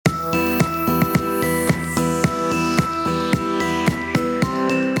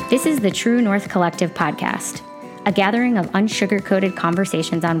This is the True North Collective podcast, a gathering of unsugar-coated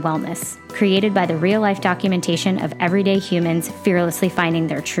conversations on wellness, created by the real-life documentation of everyday humans fearlessly finding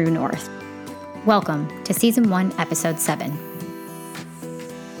their true north. Welcome to Season 1, Episode 7.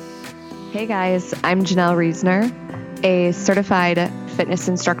 Hey guys, I'm Janelle Reesner, a certified fitness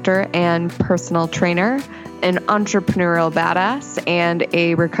instructor and personal trainer, an entrepreneurial badass, and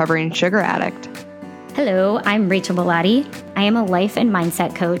a recovering sugar addict. Hello, I'm Rachel Bellotti. I am a life and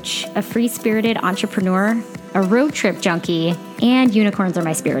mindset coach, a free-spirited entrepreneur, a road trip junkie, and unicorns are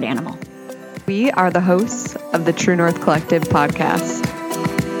my spirit animal. We are the hosts of the True North Collective podcast.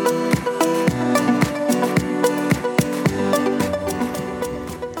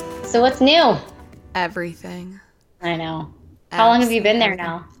 So what's new? Everything. I know. How long have you been there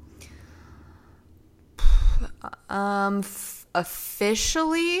now?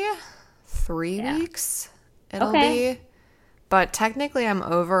 Officially 3 weeks it'll be. But technically I'm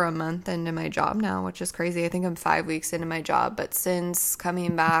over a month into my job now, which is crazy. I think I'm 5 weeks into my job. But since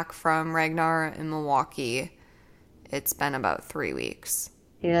coming back from Ragnar in Milwaukee, it's been about 3 weeks.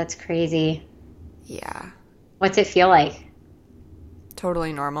 Dude, that's crazy. Yeah. What's it feel like?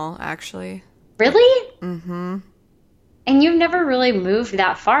 Totally normal, actually. Really? Mm-hmm. And you've never really moved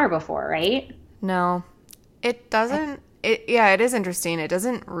that far before, right? No. It doesn't. It is interesting. It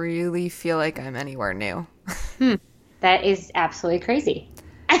doesn't really feel like I'm anywhere new. That is absolutely crazy.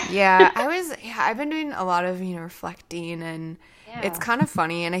 I've been doing a lot of, reflecting, and it's kind of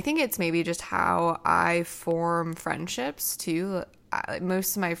funny. And I think it's maybe just how I form friendships too.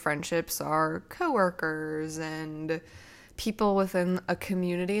 Most of my friendships are coworkers and people within a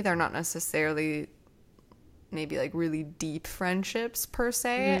community. They're not necessarily maybe like really deep friendships per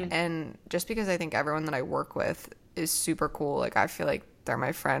se. And just because I think everyone that I work with is super cool, like I feel like they're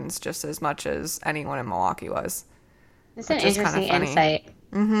my friends just as much as anyone in Milwaukee was. That's an interesting insight.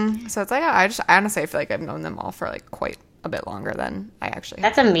 Mm-hmm. So it's like I honestly feel like I've known them all for like quite a bit longer than I actually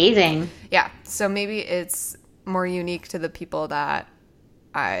have. That's amazing. Yeah. So maybe it's more unique to the people that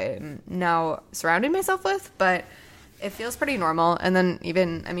I'm now surrounding myself with, but it feels pretty normal. And then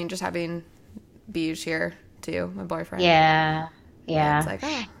even, just having Beej here too, my boyfriend. Yeah. It's like,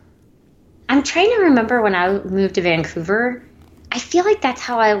 oh. I'm trying to remember when I moved to Vancouver. I feel like that's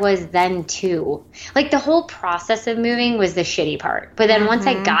how I was then too. Like the whole process of moving was the shitty part. But then once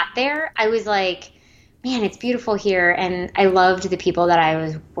I got there, I was like, man, it's beautiful here. And I loved the people that I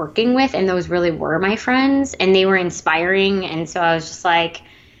was working with. And those really were my friends. And they were inspiring. And so I was just like,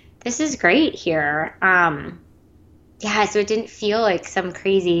 this is great here. So it didn't feel like some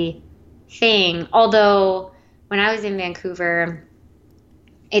crazy thing. Although when I was in Vancouver,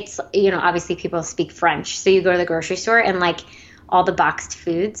 it's, obviously people speak French. So you go to the grocery store and like all the boxed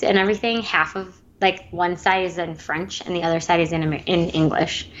foods and everything, half of like one side is in French and the other side is in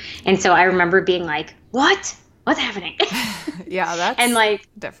English. And so I remember being like, what's happening? Yeah, that's and like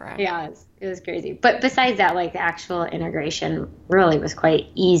different. Yeah, it was crazy. But besides that, like the actual integration really was quite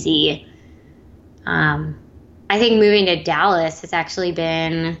easy. I think moving to Dallas has actually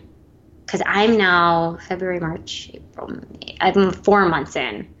been, because I'm now February, March, April, May. I'm 4 months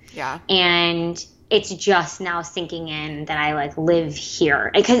in. Yeah. And it's just now sinking in that I like live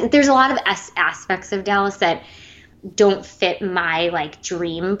here. Because there's a lot of aspects of Dallas that don't fit my like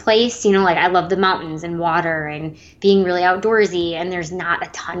dream place. Like I love the mountains and water and being really outdoorsy. And there's not a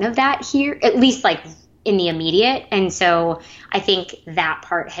ton of that here, at least like in the immediate. And so I think that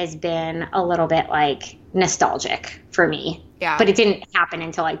part has been a little bit like nostalgic for me. Yeah. But it didn't happen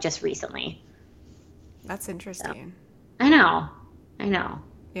until like just recently. That's interesting. So, I know.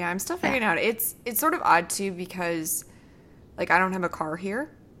 Yeah, I'm still figuring it out. It's sort of odd too because like I don't have a car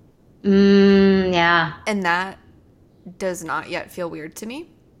here. Yeah. And that does not yet feel weird to me.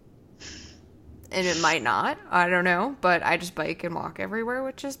 And it might not. I don't know. But I just bike and walk everywhere,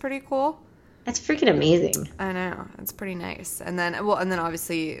 which is pretty cool. That's freaking amazing. I know. It's pretty nice. And then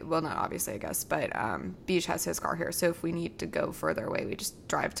obviously, well, not obviously, I guess, but Beej has his car here. So if we need to go further away, we just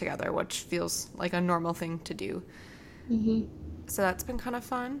drive together, which feels like a normal thing to do. Mm-hmm. So that's been kind of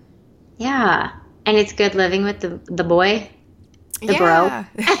fun. Yeah. And it's good living with the boy, the bro.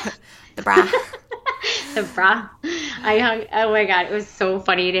 The bra. The bra. Oh my God. It was so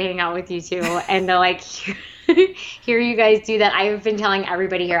funny to hang out with you two and to like hear you guys do that. I've been telling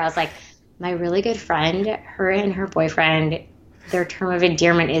everybody here, I was like, my really good friend, her and her boyfriend, their term of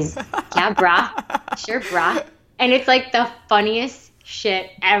endearment is, yeah, brah. Sure, brah. And it's like the funniest shit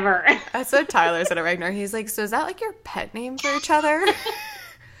ever. That's what Tyler said at Ragnar. He's like, so is that like your pet name for each other?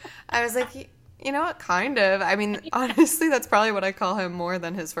 I was like, You know what? Kind of. I mean, honestly, that's probably what I call him more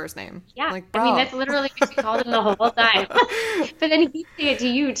than his first name. Yeah. Like, I mean, that's literally what you called him the whole time. But then he say it to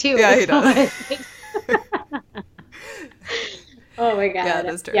you too. Yeah, he does. Oh my God. Yeah,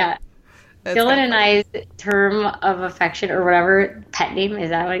 that's true. Yeah. It's Dylan kind and of I's term of affection or whatever, pet name,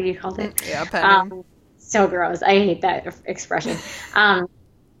 is that what you called it? yeah, pet name. So gross. I hate that expression.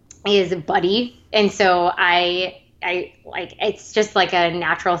 Is buddy. And so I like, it's just like a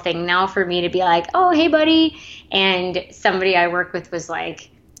natural thing now for me to be like, oh, hey buddy. And somebody I work with was like,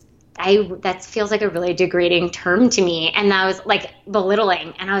 that feels like a really degrading term to me. And that was like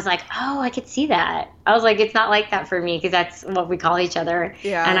belittling. And I was like, oh, I could see that. I was like, it's not like that for me because that's what we call each other.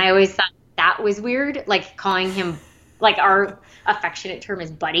 Yeah. And I always thought that was weird, like calling him, like our affectionate term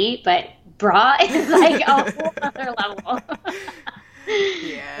is buddy, but bra is like a whole other level.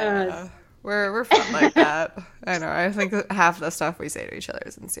 Yeah. We're fun like that. I know. I think half the stuff we say to each other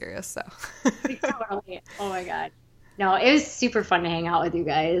isn't serious, so. Totally. Oh my God. No, it was super fun to hang out with you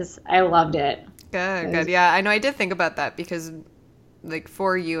guys. I loved it. Good. Yeah, I know. I did think about that because, like,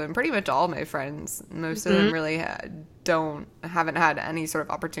 for you and pretty much all my friends, most of them really haven't had any sort of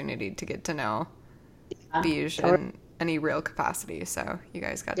opportunity to get to know Bij in any real capacity. So you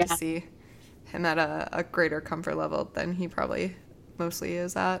guys got to see him at a greater comfort level than he probably mostly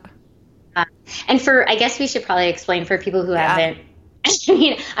is at. And I guess we should probably explain for people who haven't. I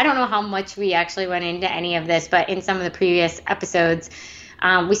mean, I don't know how much we actually went into any of this, but in some of the previous episodes,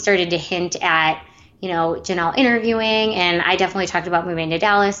 we started to hint at, Janelle interviewing, and I definitely talked about moving to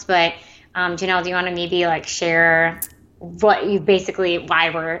Dallas. But Janelle, do you want to maybe like share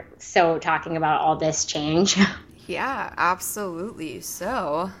why we're so talking about all this change? Yeah, absolutely.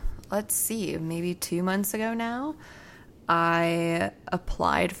 So let's see, maybe 2 months ago now, I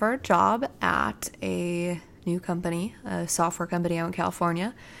applied for a job at a new company, a software company out in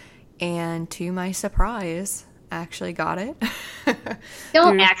California, and to my surprise, actually got it.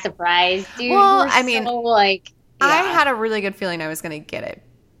 Don't act surprised, dude. Well, I had a really good feeling I was going to get it.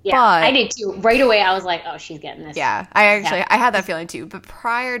 Yeah, but, I did too. Right away, I was like, oh, she's getting this. Yeah, I had that feeling too. But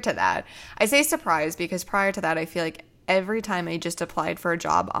prior to that, I say surprised because prior to that, I feel like every time I just applied for a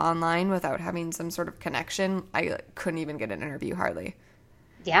job online without having some sort of connection, I couldn't even get an interview hardly.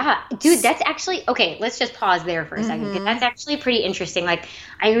 Yeah, dude, that's actually, okay, let's just pause there for a second, because that's actually pretty interesting. Like,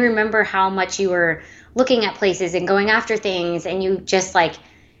 I remember how much you were looking at places and going after things, and you just like,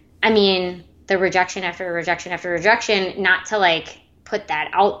 I mean, the rejection after rejection after rejection, not to like put that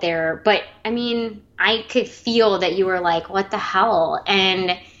out there, but I mean, I could feel that you were like, what the hell?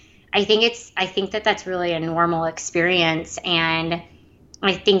 And I think that that's really a normal experience, and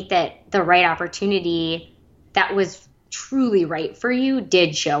I think that the right opportunity that was truly right for you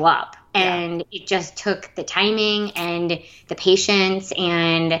did show up, and it just took the timing and the patience,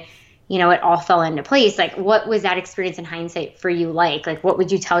 and it all fell into place. Like, what was that experience in hindsight for you like what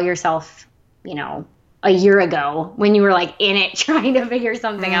would you tell yourself a year ago when you were like in it trying to figure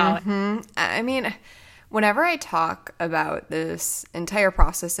something out? I mean, whenever I talk about this entire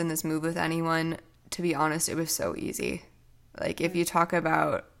process and this move with anyone, to be honest, it was so easy. Like, if you talk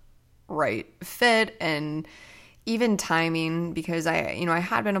about right fit and even timing, because I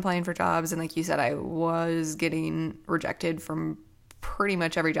had been applying for jobs, and like you said, I was getting rejected from pretty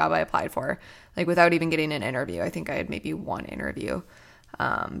much every job I applied for, like without even getting an interview. I think I had maybe one interview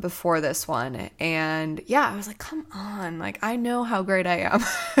before this one. And I was like, come on, like, I know how great I am.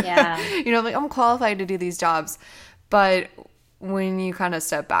 Yeah. Like, I'm qualified to do these jobs. But when you kind of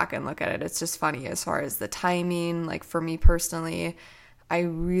step back and look at it, it's just funny as far as the timing. Like, for me personally, I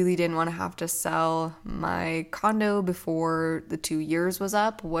really didn't want to have to sell my condo before the 2 years was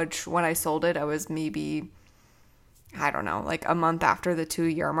up, which when I sold it, I was maybe, I don't know, like a month after the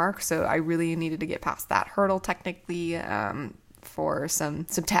 2-year mark. So I really needed to get past that hurdle technically for some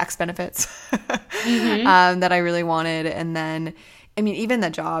tax benefits that I really wanted. And then, I mean, even the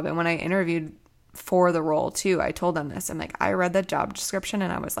job, and when I interviewed for the role too, I told them this. I'm like, I read the job description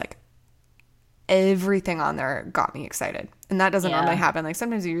and I was like, everything on there got me excited. And that doesn't normally happen. Like,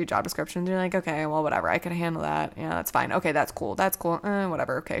 sometimes you read job descriptions and you're like, okay, well, whatever, I can handle that. Yeah, that's fine. Okay, that's cool.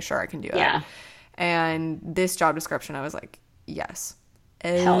 Whatever. Okay, sure, I can do that. And this job description, I was like, yes.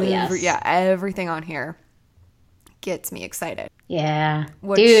 Hell yes. Yeah, everything on here gets me excited. Yeah.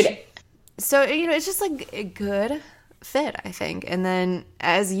 Dude. So, it's just like a good fit, I think. And then,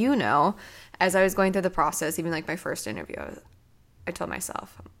 as you know, as I was going through the process, even like my first interview, I told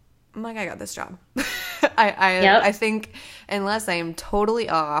myself, I'm like, I got this job. I think unless I am totally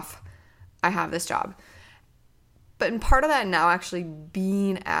off, I have this job. But in part of that now actually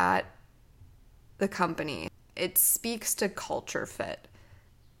being at the company, it speaks to culture fit,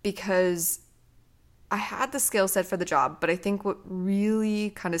 because I had the skill set for the job, but I think what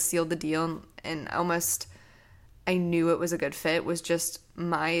really kind of sealed the deal and almost I knew it was a good fit was just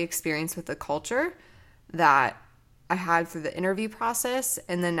my experience with the culture that I had through the interview process,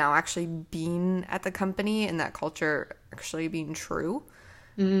 and then now actually being at the company and that culture actually being true.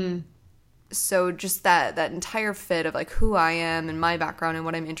 So just that entire fit of like who I am and my background and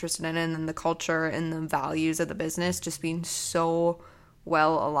what I'm interested in, and then the culture and the values of the business just being so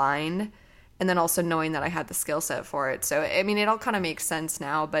well aligned, and then also knowing that I had the skill set for it. So I mean, it all kind of makes sense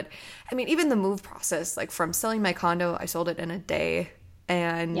now. But I mean, even the move process, like from selling my condo, I sold it in a day,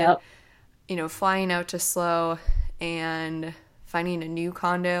 and you know, flying out to SLO and finding a new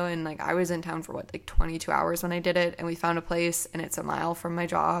condo, and like I was in town for like 22 hours when I did it, and we found a place and it's a mile from my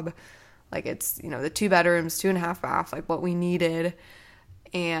job. Like it's, you know, the 2 bedrooms, 2.5 bath, like what we needed.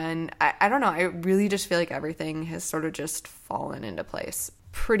 And I don't know, I really just feel like everything has sort of just fallen into place.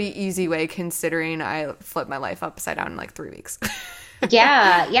 Pretty easy way considering I flipped my life upside down in like 3 weeks.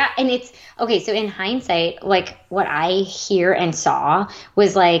 Yeah. And it's okay. So in hindsight, like what I hear and saw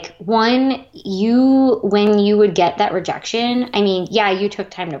was like, one, when you would get that rejection, I mean, yeah, you took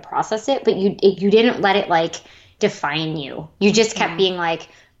time to process it, but you didn't let it like define you. You just kept being like,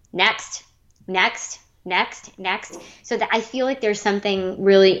 next. So that I feel like there's something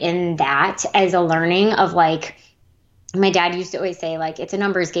really in that as a learning of like, my dad used to always say like, it's a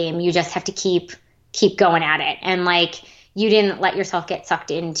numbers game. You just have to keep going at it. And like, you didn't let yourself get sucked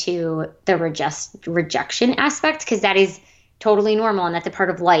into the rejection aspect, because that is totally normal and that's a part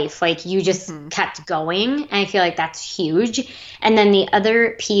of life. Like you just kept going. And I feel like that's huge. And then the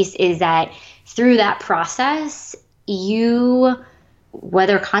other piece is that through that process, you,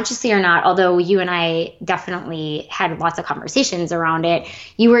 whether consciously or not, although you and I definitely had lots of conversations around it,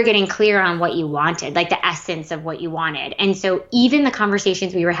 you were getting clear on what you wanted, like the essence of what you wanted. And so even the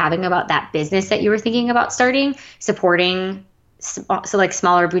conversations we were having about that business that you were thinking about starting, supporting, so like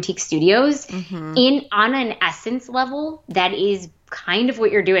smaller boutique studios, on an essence level, that is kind of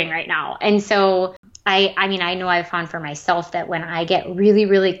what you're doing right now. And so I mean, I know I've found for myself that when I get really,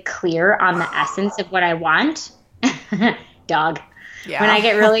 really clear on the essence of what I want, dog. Yeah. When I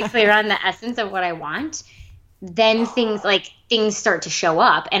get really clear on the essence of what I want, then things start to show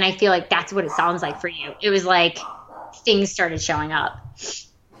up. And I feel like that's what it sounds like for you. It was like things started showing up.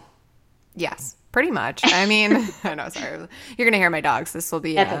 Yes, pretty much. I mean, I know, sorry. You're going to hear my dogs. This will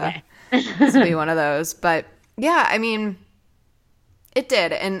be this will be one of those. But yeah, I mean, it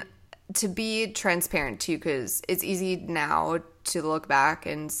did. And to be transparent too, because it's easy now to look back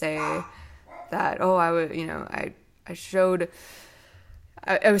and say that, oh, I would, you know, I showed...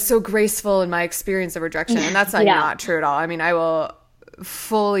 I was so graceful in my experience of rejection, and that's like not true at all. I mean, I will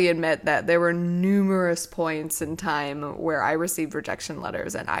fully admit that there were numerous points in time where I received rejection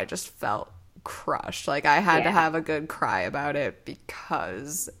letters and I just felt crushed. Like I had to have a good cry about it,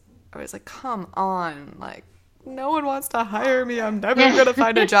 because I was like, come on, like no one wants to hire me. I'm never going to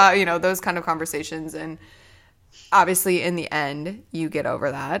find a job, you know, those kind of conversations. And obviously in the end you get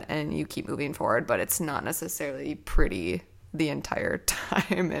over that and you keep moving forward, but it's not necessarily pretty the entire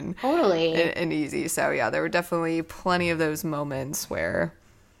time and totally and easy. So yeah, there were definitely plenty of those moments where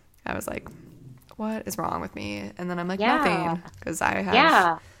I was like, what is wrong with me? And then I'm like, nothing, because I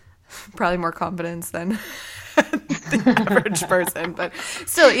have probably more confidence than the average person. But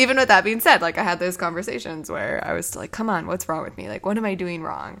still, even with that being said, like I had those conversations where I was still like, come on, what's wrong with me? Like, what am I doing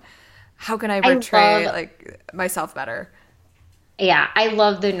wrong? How can I portray like myself better? Yeah, I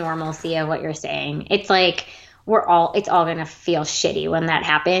love the normalcy of what you're saying. It's like it's all gonna feel shitty when that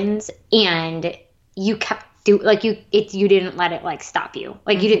happens, and you kept you didn't let it like stop you,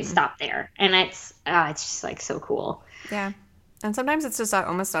 like you didn't stop there, and it's just like so cool. Yeah, and sometimes it's just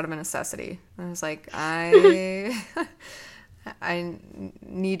almost out of a necessity. I was like, I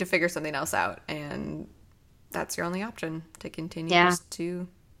need to figure something else out, and that's your only option, to continue just to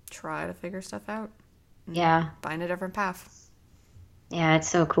try to figure stuff out. Find a different path. Yeah, it's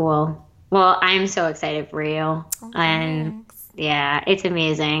so cool. Well, I'm so excited for you. Oh, and yeah, it's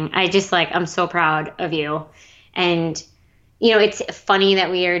amazing. I'm so proud of you. And, you know, it's funny that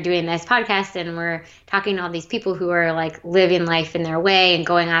we are doing this podcast and we're talking to all these people who are like living life in their way and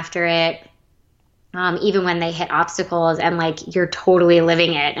going after it, even when they hit obstacles, and like you're totally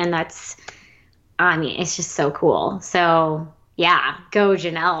living it. And that's, I mean, it's just so cool. So yeah, go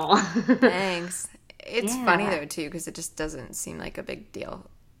Janelle. Thanks. It's funny though too, because it just doesn't seem like a big deal.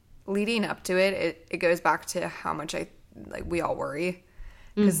 Leading up to it goes back to how much we all worry.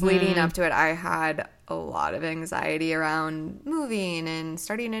 Because leading up to it, I had a lot of anxiety around moving and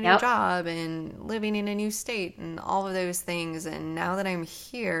starting a new job and living in a new state and all of those things. And now that I'm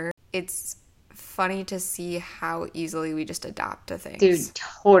here, it's funny to see how easily we just adapt to things. Dude,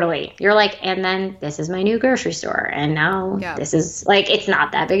 totally. You're like, and then this is my new grocery store. And now this is like, it's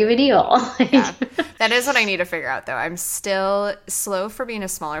not that big of a deal. Yeah. That is what I need to figure out, though. I'm still slow for being a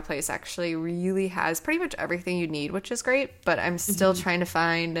smaller place, actually really has pretty much everything you need, which is great. But I'm still trying to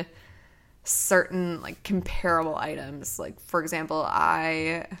find certain like comparable items. Like, for example,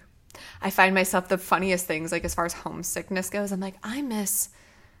 I find myself the funniest things, like as far as homesickness goes. I'm like, I miss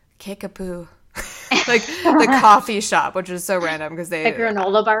Kickapoo. Like the coffee shop, which is so random because they the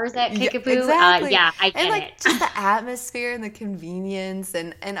granola bars at Kickapoo. Yeah, exactly. I get and like it. just the atmosphere and the convenience,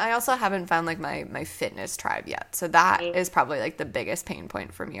 and I also haven't found like my fitness tribe yet. So that is probably like the biggest pain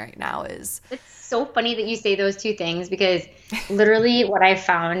point for me right now. Is it's so funny that you say those two things, because literally what I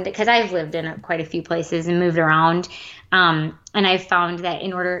found, because I've lived in quite a few places and moved around, and I've found that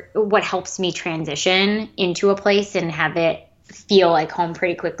what helps me transition into a place and have it feel like home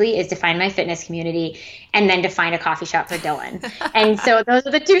pretty quickly is to find my fitness community and then to find a coffee shop for Dylan. And so those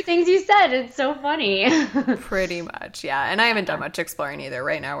are the two things you said. It's so funny. Pretty much, yeah. And I haven't done much exploring either.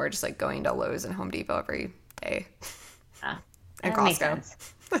 Right now we're just like going to Lowe's and Home Depot every day. And Costco.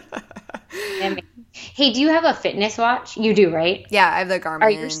 Hey, do you have a fitness watch? You do, right? Yeah, I have the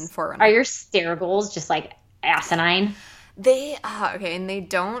Garmin Forerunner. Are your stair goals just like asinine? They and they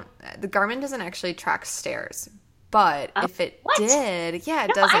don't. The Garmin doesn't actually track stairs. But if it did, it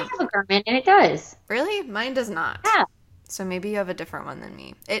doesn't. I have a Garmin and it does. Really? Mine does not. Yeah. So maybe you have a different one than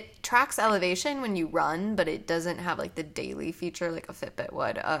me. It tracks elevation when you run, but it doesn't have like the daily feature like a Fitbit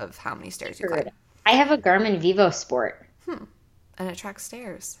would of how many stairs you climb. I have a Garmin Vivo Sport. And it tracks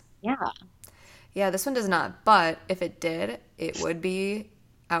stairs. Yeah. Yeah, this one does not. But if it did, it would be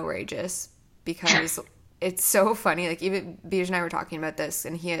outrageous because it's so funny. Like even Bijou and I were talking about this,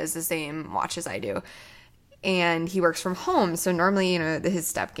 and he has the same watch as I do. And he works from home, so normally, his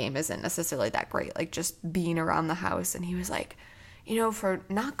step game isn't necessarily that great, like just being around the house. And he was like, for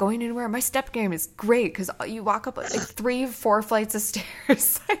not going anywhere, my step game is great because you walk up like 3-4 flights of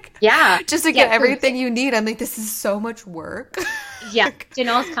stairs, like just to get everything you need. I'm like, this is so much work. Yeah,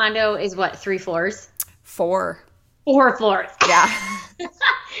 Janelle's condo is what, 3 floors? 4. 4 floors. Yeah.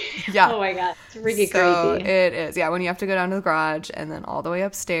 Yeah. Oh my God. It's really so crazy. It is. Yeah. When you have to go down to the garage and then all the way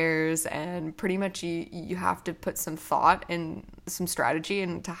upstairs, and pretty much you have to put some thought and some strategy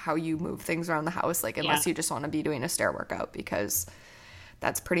into how you move things around the house. Like unless you just want to be doing a stair workout, because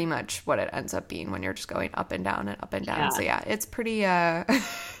that's pretty much what it ends up being when you're just going up and down and up and down. Yeah. So yeah, it's pretty,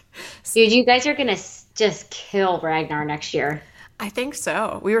 Dude, you guys are going to just kill Ragnar next year. I think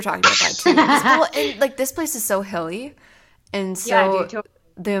so. We were talking about that too. Well, and, like this place is so hilly. And so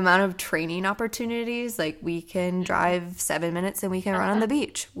the amount of training opportunities, like we can drive 7 minutes and we can run on the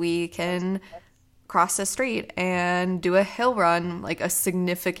beach. We can cross the street and do a hill run, like a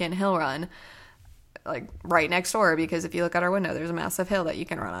significant hill run, like right next door. Because if you look out our window, there's a massive hill that you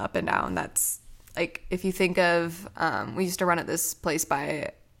can run up and down. That's like, if you think of, we used to run at this place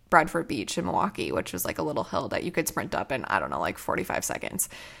by Bradford Beach in Milwaukee, which was like a little hill that you could sprint up in, I don't know, like 45 seconds.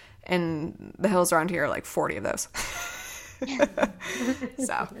 And the hills around here are like 40 of those.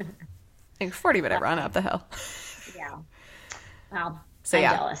 So I think 40-minute run up the hill. Yeah. Well, so I'm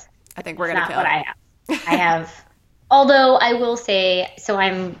jealous. I think we're gonna kill it. I have. Although I will say, so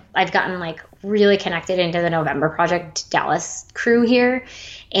I've gotten like really connected into the November Project Dallas crew here,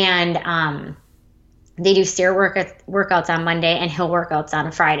 and they do stair workouts on Monday and hill workouts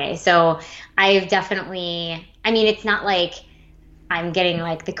on Friday. So I've definitely, it's not like I'm getting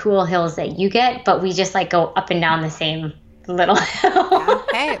like the cool hills that you get, but we just like go up and down the same little hill. Yeah.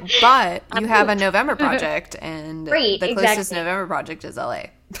 Hey, but you have a November Project, and the closest November Project is LA.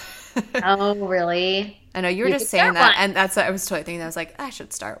 Oh, really? I know you were just saying that, and that's what I was totally thinking. I was like, I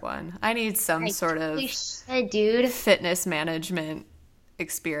should start one. I need some sort of fitness management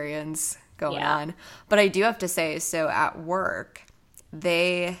experience going on. But I do have to say, so at work,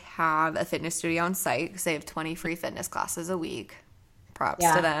 they have a fitness studio on site because they have 20 free fitness classes a week. Props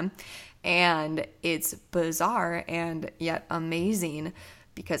to them. And it's bizarre and yet amazing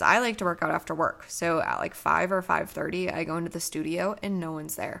because I like to work out after work. So at like 5 or 5:30, I go into the studio and no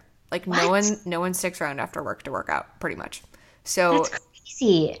one's there. Like no one sticks around after work to work out, pretty much. So that's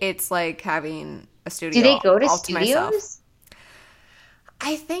crazy. It's like having a studio. Do they go to studios?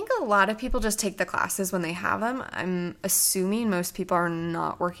 I think a lot of people just take the classes when they have them. I'm assuming most people are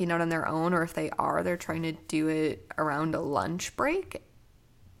not working out on their own, or if they are, they're trying to do it around a lunch break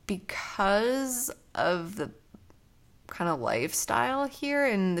because of the kind of lifestyle here.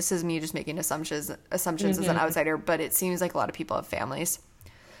 And this is me just making assumptions as an outsider, but it seems like a lot of people have families.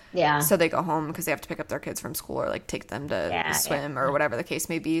 Yeah. So they go home because they have to pick up their kids from school or like take them to swim or whatever the case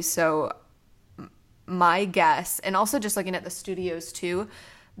may be. So my guess, and also just looking at the studios too,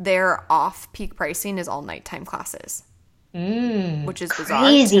 their off-peak pricing is all nighttime classes. Which is crazy. bizarre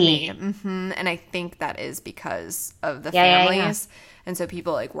to me. And I think that is because of the families. Yeah. And so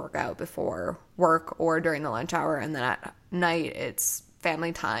people like work out before work or during the lunch hour, and then at night it's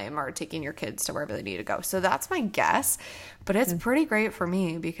family time or taking your kids to wherever they need to go. So that's my guess. But it's pretty great for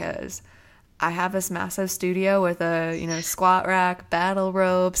me because I have this massive studio with a, squat rack, battle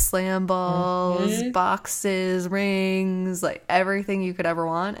ropes, slam balls, boxes, rings, like everything you could ever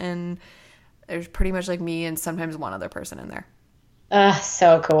want. And there's pretty much like me and sometimes one other person in there.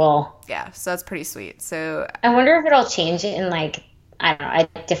 So cool. Yeah, so that's pretty sweet. So I wonder if it'll change it in like, I don't know,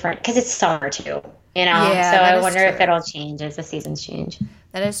 a different, because it's summer too, Yeah, so I wonder if it'll change as the seasons change.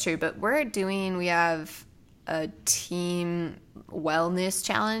 That is true, but we have a team wellness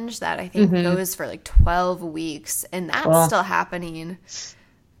challenge that I think goes for like 12 weeks, and that's still happening.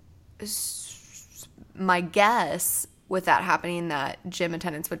 My guess with that happening, that gym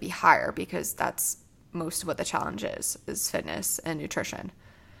attendance would be higher because that's most of what the challenge is fitness and nutrition.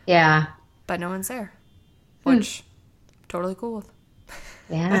 Yeah. But no one's there, which I'm totally cool with.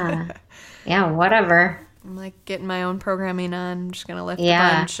 Yeah. Yeah, whatever. I'm like getting my own programming on. I'm just going to lift a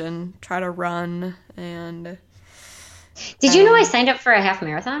bunch and try to run. And did you know I signed up for a half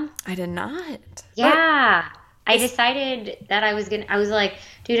marathon? I did not. Yeah. I decided that I was like,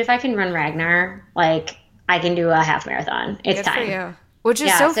 dude, if I can run Ragnar, like, I can do a half marathon. It's Good time. For you. Which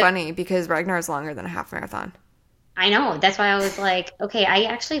is so funny because Ragnar is longer than a half marathon. I know. That's why I was like, okay,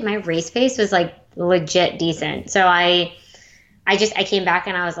 my race pace was like legit decent. So I came back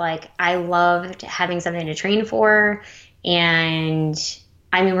and I was like, I loved having something to train for. And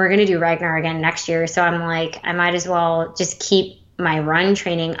I mean, we're going to do Ragnar again next year. So I'm like, I might as well just keep my run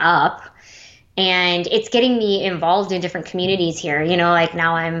training up. And it's getting me involved in different communities here. Like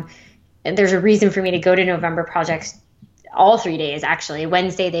now there's a reason for me to go to November Projects all 3 days, actually.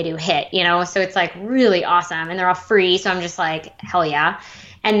 Wednesday they do HIIT, so it's like really awesome, and they're all free. So I'm just like, hell yeah.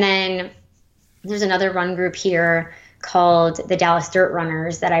 And then there's another run group here called the Dallas Dirt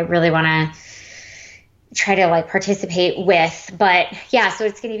Runners that I really want to try to like participate with. But yeah, so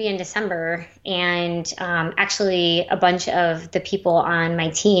it's going to be in December, and actually a bunch of the people on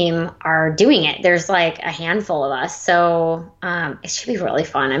my team are doing it. There's like a handful of us, so it should be really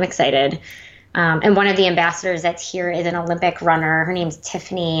fun. I'm excited. And one of the ambassadors that's here is an Olympic runner. Her name's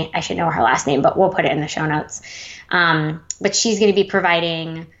Tiffany. I should know her last name, but we'll put it in the show notes. But she's going to be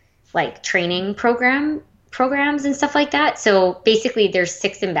providing like training programs and stuff like that. So basically there's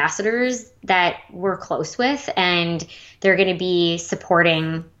 6 ambassadors that we're close with, and they're going to be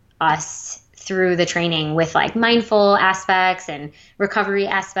supporting us through the training with like mindful aspects and recovery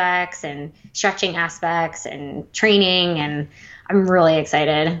aspects and stretching aspects and training. And I'm really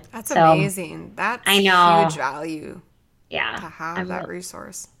excited. That's amazing. That's huge value. Yeah. To have that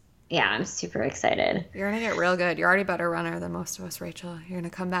resource. Yeah, I'm super excited. You're going to get real good. You're already a better runner than most of us, Rachel. You're going to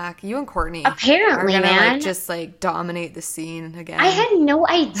come back. You and Courtney apparently, are man. Like, just like dominate the scene again. I had no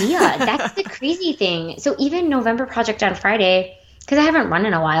idea. That's the crazy thing. So even November Project on Friday, because I haven't run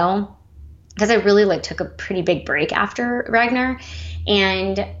in a while, because I really like took a pretty big break after Ragnar.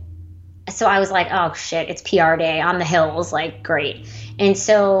 And so I was like, oh shit, it's PR day on the hills. Like, great. And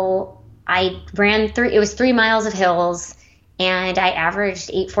so I ran it was 3 miles of hills, and I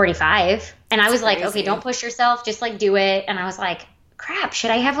averaged 8:45. And I was like, okay, don't push yourself, just like do it. And I was like, crap, should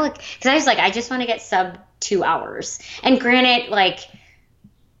I have like, because I was like, I just want to get sub 2 hours. And granted, like,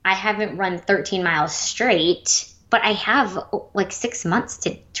 I haven't run 13 miles straight, but I have like 6 months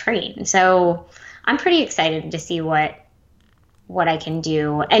to train. So I'm pretty excited to see what I can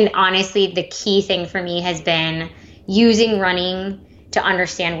do. And honestly, the key thing for me has been using running to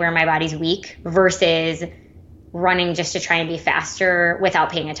understand where my body's weak versus running just to try and be faster without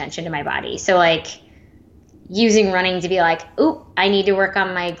paying attention to my body. So like using running to be like, oop, I need to work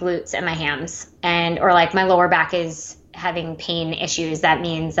on my glutes and my hams, or like my lower back is having pain issues. That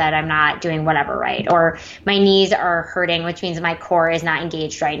means that I'm not doing whatever right. Or my knees are hurting, which means my core is not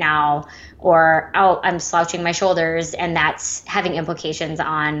engaged right now. Or, oh, I'm slouching my shoulders, and that's having implications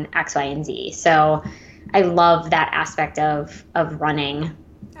on X, Y, and Z. So I love that aspect of running.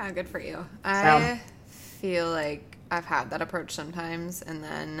 Good for you. I feel like I've had that approach sometimes, and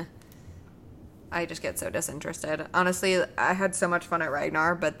then I just get so disinterested. Honestly, I had so much fun at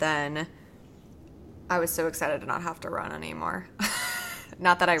Ragnar, but then I was so excited to not have to run anymore.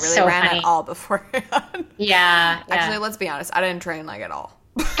 Not that I really ran at all beforehand. Yeah. Actually, let's be honest. I didn't train like at all.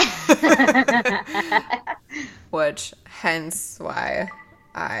 Which, hence why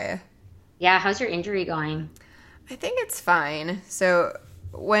Yeah, how's your injury going? I think it's fine. So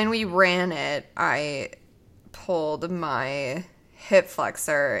when we ran it, I pulled my hip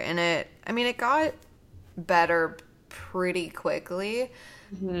flexor, and it got better pretty quickly.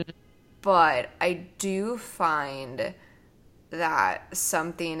 Mm-hmm. But I do find that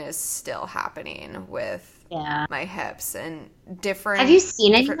something is still happening with my hips and different. Have you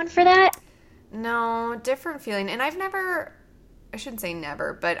seen anyone for that? No, different feeling. And I shouldn't say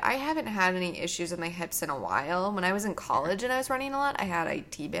never, but I haven't had any issues with my hips in a while. When I was in college and I was running a lot, I had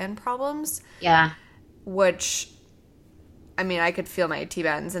IT band problems. Yeah. Which, I could feel my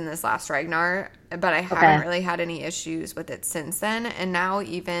T-bands in this last Ragnar, but I haven't really had any issues with it since then. And now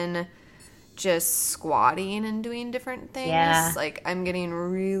even just squatting and doing different things, like I'm getting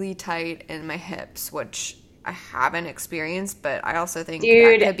really tight in my hips, which I haven't experienced, but I also think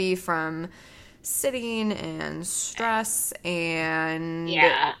that could be from sitting and stress and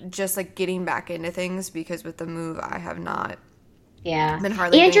just like getting back into things, because with the move I have not been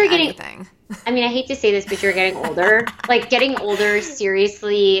hardly doing anything. I hate to say this, but you're getting older. Like getting older,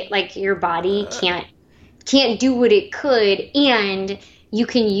 seriously, like your body can't do what it could, and you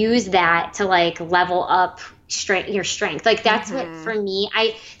can use that to like level up your strength. Like that's what for me,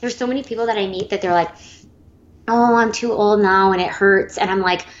 there's so many people that I meet that they're like, oh, I'm too old now and it hurts. And I'm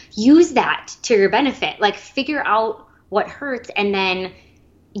like, use that to your benefit. Like figure out what hurts, and then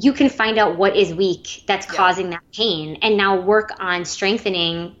you can find out what is weak that's causing that pain, and now work on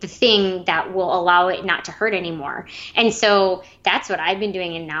strengthening the thing that will allow it not to hurt anymore. And so that's what I've been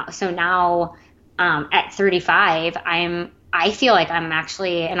doing. And now at 35, I feel like I'm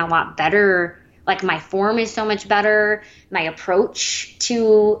actually in a lot better, like my form is so much better. My approach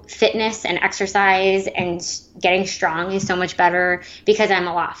to fitness and exercise and getting strong is so much better, because I'm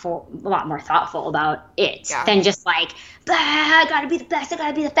a lot more thoughtful about it than just like, I gotta be the best, I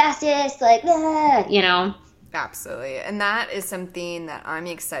gotta be the fastest, like, you know? Absolutely. And that is something that I'm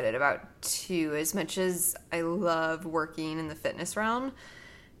excited about too. As much as I love working in the fitness realm,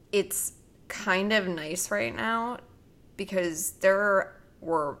 it's kind of nice right now, because there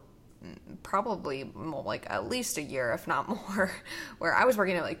were probably like at least a year, if not more, where I was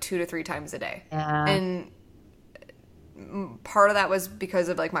working out like 2 to 3 times a day. Yeah. And part of that was because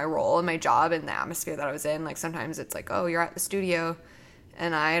of like my role and my job and the atmosphere that I was in. Like sometimes it's like, oh, you're at the studio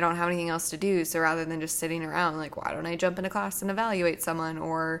and I don't have anything else to do. So rather than just sitting around, like, why don't I jump into class and evaluate someone,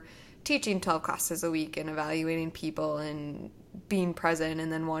 or teaching 12 classes a week and evaluating people and being present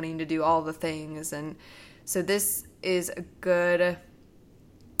and then wanting to do all the things. And so this is a good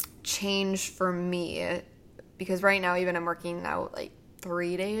change for me, because right now even I'm working out like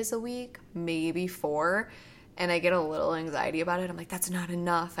 3 days a week, maybe 4, and I get a little anxiety about it. I'm like, that's not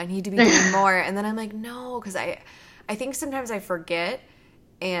enough, I need to be doing more. And then I'm like, no, because I think sometimes I forget,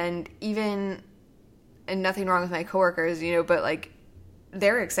 and nothing wrong with my coworkers, you know, but like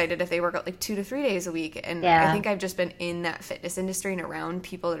they're excited if they work out like 2 to 3 days a week. And I think I've just been in that fitness industry and around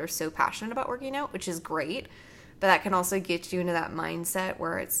people that are so passionate about working out, which is great, but that can also get you into that mindset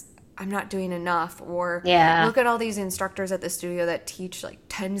where it's, I'm not doing enough, or look at all these instructors at the studio that teach like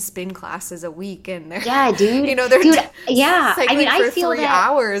 10 spin classes a week, and they're dude, you know, they're cycling for I feel 3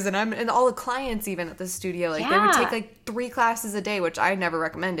 hours, and all the clients even at the studio, like they would take like 3 classes a day, which I never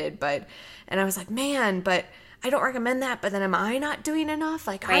recommended, and I was like, man, but I don't recommend that, but then am I not doing enough?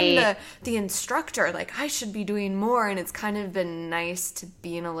 Like I'm the instructor, like I should be doing more. And it's kind of been nice to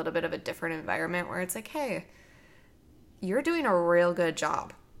be in a little bit of a different environment where it's like, hey, you're doing a real good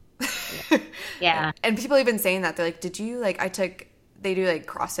job. Yeah. And people have been saying that. They're like, did you, like, they do like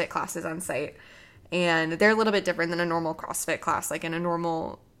CrossFit classes on site, and they're a little bit different than a normal CrossFit class. Like in a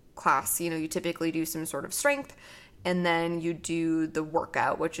normal class, you know, you typically do some sort of strength, and then you do the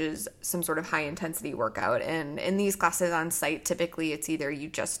workout, which is some sort of high intensity workout. And in these classes on site, typically it's either you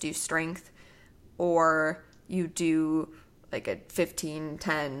just do strength, or you do like a 15,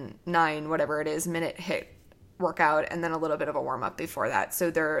 10, 9, whatever it is, minute HIIT workout, and then a little bit of a warm-up before that.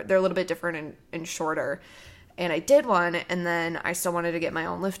 So they're a little bit different and shorter. And I did one, and then I still wanted to get my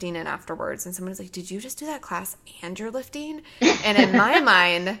own lifting in afterwards. And someone was like, did you just do that class and you're lifting? And in my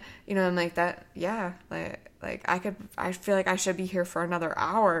mind, you know, I'm like, that, yeah, like I feel like I should be here for another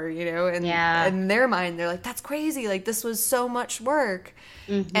hour, you know? And in their mind, they're like, that's crazy. Like, this was so much work.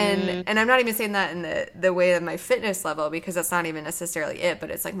 Mm-hmm. And I'm not even saying that in the way of my fitness level, because that's not even necessarily it,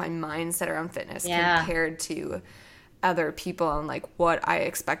 but it's like my mindset around fitness compared to other people and like what I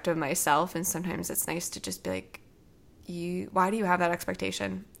expect of myself. And sometimes it's nice to just be like, why do you have that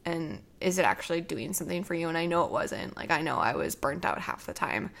expectation? And is it actually doing something for you? And I know it wasn't. Like, I know I was burnt out half the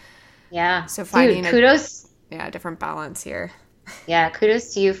time. Yeah. So finding kudos. A different balance here. Yeah.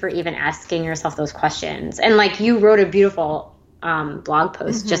 Kudos to you for even asking yourself those questions. And like, you wrote a beautiful blog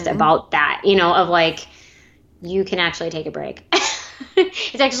post just about that, you know, of like, you can actually take a break.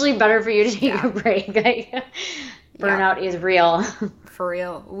 It's actually better for you to take a break. Like, burnout is real. For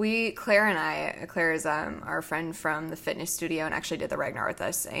real. Claire is our friend from the fitness studio and actually did the Ragnar with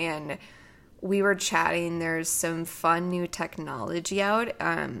us. And we were chatting. There's some fun new technology out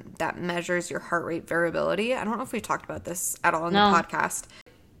that measures your heart rate variability. I don't know if we talked about this at all in the podcast.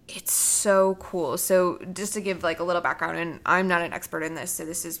 It's so cool. So just to give like a little background, and I'm not an expert in this, so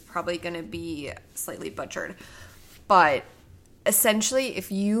this is probably going to be slightly butchered. But essentially,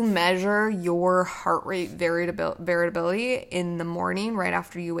 if you measure your heart rate variability in the morning right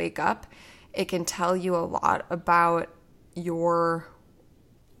after you wake up, it can tell you a lot about your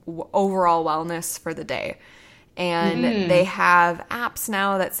overall wellness for the day. And they have apps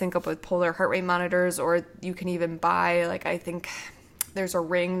now that sync up with Polar heart rate monitors, or you can even buy, like, I think there's a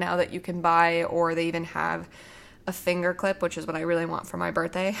ring now that you can buy, or they even have a finger clip, which is what I really want for my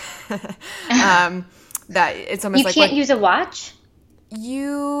birthday. That it's almost like you can't use a watch.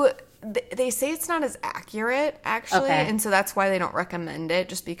 They say it's not as accurate, actually, and so that's why they don't recommend it,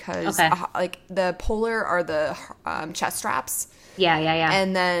 just because like the Polar are the chest straps. Yeah.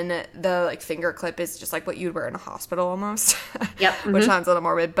 And then the like finger clip is just like what you'd wear in a hospital almost. Yep. Which sounds a little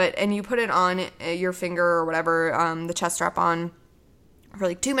morbid, and you put it on your finger or whatever, the chest strap on for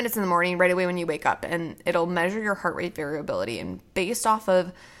like 2 minutes in the morning, right away when you wake up, and it'll measure your heart rate variability. And based off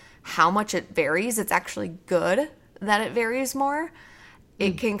of how much it varies, it's actually good that it varies more.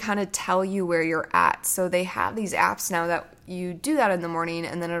 It can kind of tell you where you're at. So they have these apps now that you do that in the morning,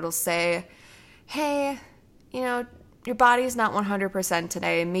 and then it'll say, hey, you know, your body's not 100%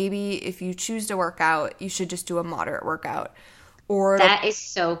 today. Maybe if you choose to work out, you should just do a moderate workout. Or that is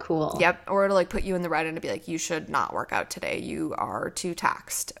so cool. Yep. Or it'll like put you in the red and it'll be like, you should not work out today. You are too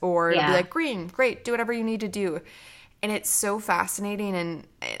taxed. Or it'll be like, green, great, do whatever you need to do. And it's so fascinating.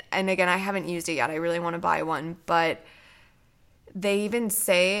 And again, I haven't used it yet. I really want to buy one. But they even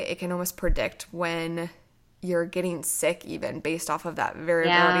say it can almost predict when you're getting sick, even based off of that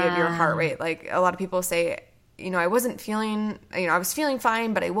variability of your heart rate. Like a lot of people say, you know, I was feeling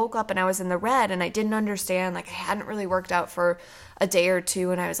fine, but I woke up and I was in the red and I didn't understand. Like I hadn't really worked out for a day or two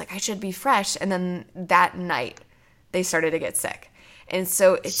and I was like, I should be fresh. And then that night they started to get sick. And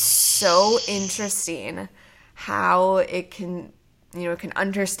so it's so interesting how it can, you know, it can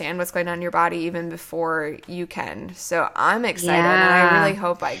understand what's going on in your body even before you can. So I'm excited and I really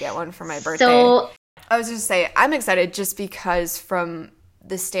hope I get one for my birthday. So I was just say I'm excited just because from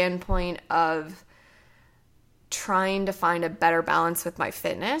the standpoint of trying to find a better balance with my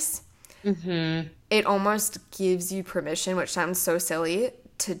fitness, it almost gives you permission, which sounds so silly,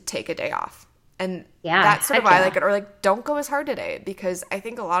 to take a day off. And that's sort of why I like it. Or like, don't go as hard today, because I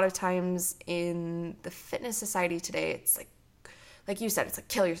think a lot of times in the fitness society today, it's like you said, it's like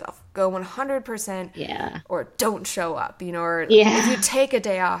kill yourself, go 100%, or don't show up, you know, or if you take a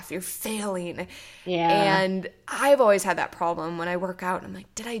day off, you're failing. And I've always had that problem when I work out. I'm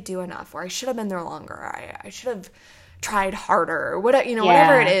like, did I do enough? Or I should have been there longer. I should have tried harder, or what, you know,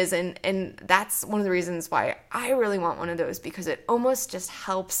 whatever it is. And that's one of the reasons why I really want one of those, because it almost just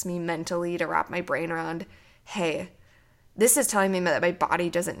helps me mentally to wrap my brain around, hey, this is telling me that my body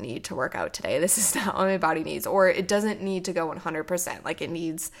doesn't need to work out today. This is not what my body needs. Or it doesn't need to go 100%. Like it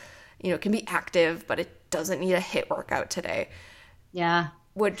needs, you know, it can be active, but it doesn't need a HIIT workout today. Yeah.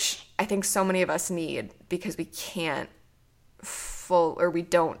 Which I think so many of us need, because we can't we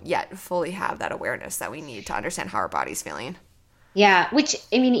don't yet fully have that awareness that we need to understand how our body's feeling. Yeah, which,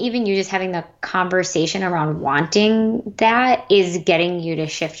 I mean, even you just having the conversation around wanting that is getting you to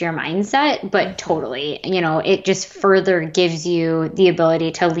shift your mindset, but totally, you know, it just further gives you the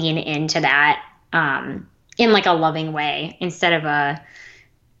ability to lean into that in like a loving way, instead of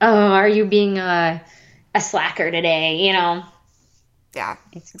are you being a slacker today, you know? Yeah,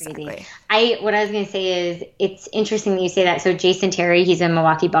 it's crazy. Exactly. What I was going to say is, it's interesting that you say that. So Jason Terry, he's a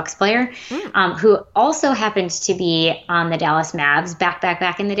Milwaukee Bucks player, who also happens to be on the Dallas Mavs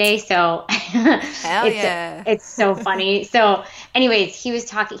back in the day. So it's so funny. So anyways, he was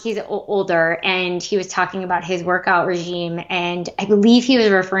talking, he's older, and he was talking about his workout regime, and I believe he was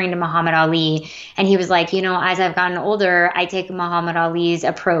referring to Muhammad Ali, and he was like, you know, as I've gotten older, I take Muhammad Ali's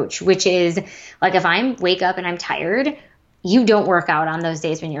approach, which is like, if I wake up and I'm tired, you don't work out on those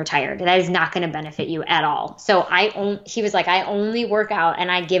days when you're tired. That is not going to benefit you at all. So he was like, I only work out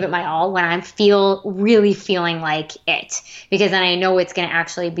and I give it my all when I'm really feeling like it, because then I know it's going to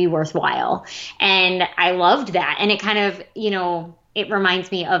actually be worthwhile. And I loved that. And it kind of, you know, it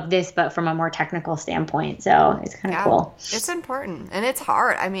reminds me of this, but from a more technical standpoint. So it's kind of cool. It's important and it's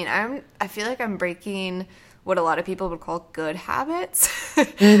hard. I mean, I feel like I'm breaking what a lot of people would call good habits,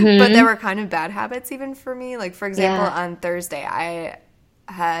 but they were kind of bad habits even for me. Like, for example, on Thursday, I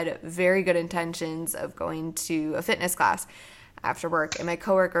had very good intentions of going to a fitness class after work, and my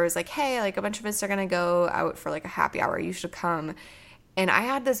coworker was like, hey, like a bunch of us are gonna go out for like a happy hour, you should come. And I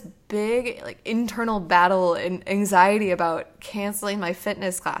had this big like internal battle and anxiety about canceling my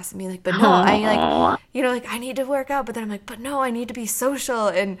fitness class and being like, but no, I like, you know, like I need to work out, but then I'm like, but no, I need to be social.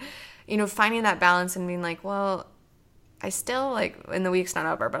 And, you know, finding that balance and being like, well, I still like, and the week's not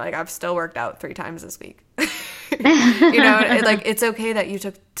over, but like I've still worked out 3 times this week. You know, like it's okay that you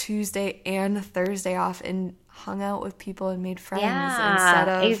took Tuesday and Thursday off and hung out with people and made friends instead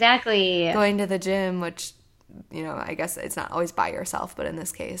of going to the gym, which, you know, I guess it's not always by yourself, but in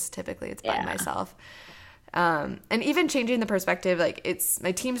this case, typically it's by myself. And even changing the perspective, like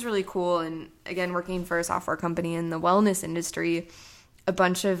my team's really cool. And again, working for a software company in the wellness industry, a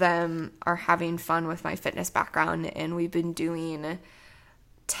bunch of them are having fun with my fitness background. And we've been doing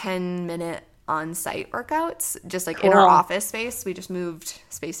 10-minute on-site workouts, just like in our office space. We just moved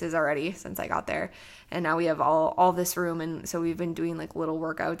spaces already since I got there. And now we have all this room. And so we've been doing like little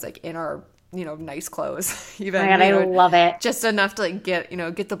workouts like in our, you know, nice clothes. Even, oh my God, I love it. Just enough to like get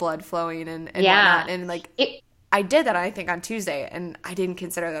the blood flowing and whatnot. And like I did that, I think, on Tuesday, and I didn't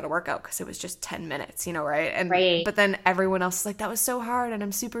consider that a workout because it was just 10 minutes, you know, right? And but then everyone else is like, that was so hard and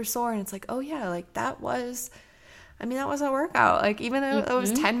I'm super sore. And it's like, oh yeah, like that was a workout. Like even though it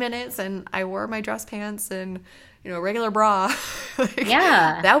was 10 minutes and I wore my dress pants and, you know, regular bra, like,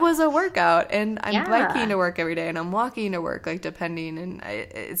 that was a workout. And I'm biking to work every day and I'm walking to work, like depending. And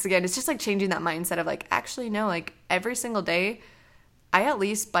it's just like changing that mindset of like, actually, no, like every single day I at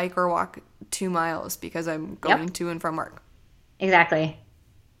least bike or walk 2 miles because I'm going to and from work. Exactly.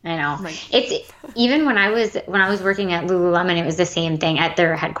 I know. It's even when I was working at Lululemon, it was the same thing at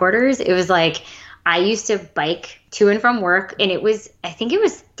their headquarters. It was like, I used to bike to and from work, and I think it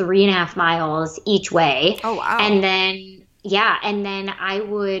was 3.5 miles each way. Oh, wow. And then I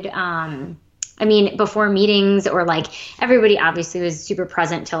would, I mean, before meetings or like everybody obviously was super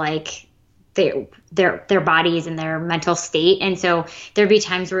present to like their bodies and their mental state. And so there'd be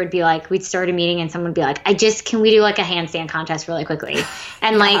times where it'd be like, we'd start a meeting and someone would be like, can we do like a handstand contest really quickly?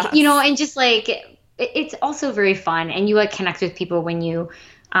 And like, you know, and just like, it's also very fun. And you like connect with people when you,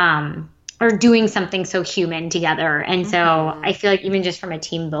 are doing something so human together. And so I feel like even just from a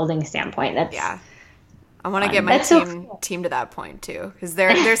team building standpoint, that's I want to get my team to that point too, because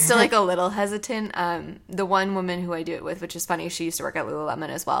they're still like a little hesitant. The one woman who I do it with, which is funny, she used to work at Lululemon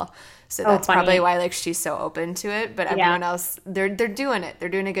as well, so that's probably why like she's so open to it. But everyone else, they're doing it. They're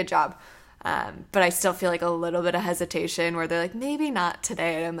doing a good job. But I still feel like a little bit of hesitation where they're like, maybe not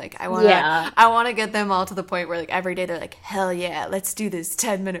today. And I'm like, I want to get them all to the point where like every day they're like, hell yeah, let's do this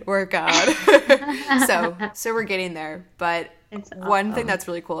 10-minute workout. So we're getting there. But one thing that's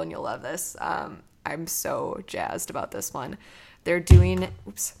really cool, and you'll love this. I'm so jazzed about this one. They're doing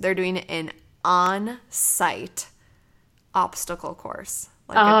an on-site obstacle course,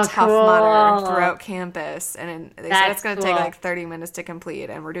 like a Tough Mudder throughout campus, and they said it's going to take like 30 minutes to complete,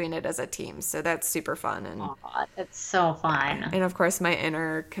 and we're doing it as a team, so that's super fun. And that's so fun. And of course, my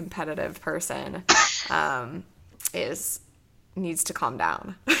inner competitive person needs to calm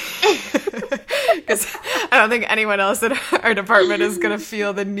down, because I don't think anyone else in our department is going to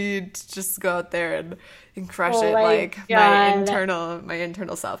feel the need to just go out there and crush it like my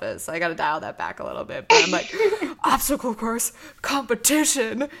internal self is. So I got to dial that back a little bit. But I'm like, obstacle course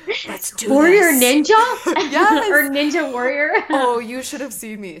competition. Let's do Warrior this. Ninja? Yes. Or Ninja Warrior? Oh, you should have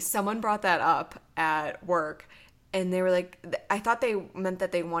seen me. Someone brought that up at work. And they were like, I thought they meant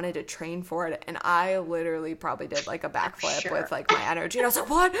that they wanted to train for it. And I literally probably did like a backflip with like my energy. And I was like,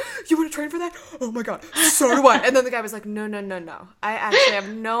 what? You want to train for that? Oh my God. So do I. And then the guy was like, no. I actually have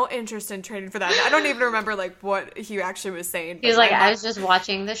no interest in training for that. And I don't even remember like what he actually was saying. He was like, I was just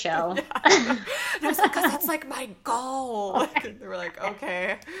watching the show. And I was like, because that's like my goal. They were like,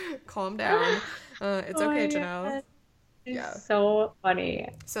 okay, calm down. It's okay, Janelle. It's so funny.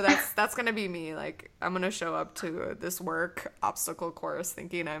 So that's gonna be me. Like, I'm gonna show up to this work obstacle course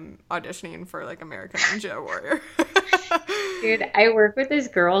thinking I'm auditioning for like American Ninja Warrior. Dude, I work with this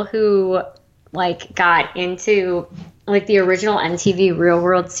girl who like got into like the original MTV Real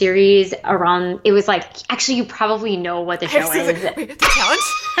World series around. It was like, actually, you probably know what the show is. Wait, the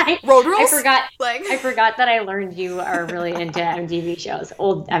challenge? Road Rules? I forgot that I learned you are really into MTV shows,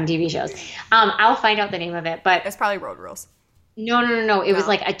 old MTV shows. I'll find out the name of it, but it's probably Road Rules. No. It was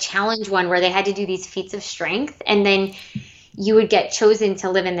like a challenge one where they had to do these feats of strength, and then you would get chosen to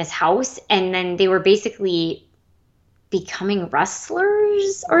live in this house, and then they were basically becoming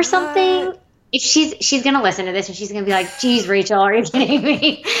wrestlers or something. if she's gonna listen to this and she's gonna be like, geez, Rachel, are you kidding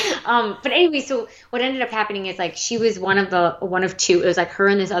me? But anyway, so what ended up happening is like she was one of two. It was like her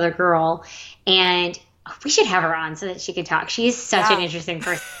and this other girl, and we should have her on so that she could talk. She is such an interesting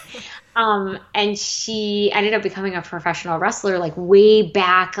person. And she ended up becoming a professional wrestler like way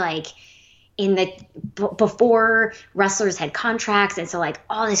back, like in the before wrestlers had contracts, and so like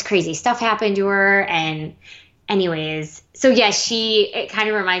all this crazy stuff happened to her. And anyways, so yeah, it kind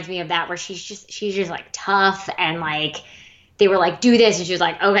of reminds me of that, where she's just like tough, and like they were like, do this, and she was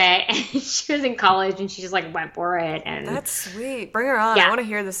like, okay. And she was in college and she just like went for it. And that's sweet. Bring her on. I want to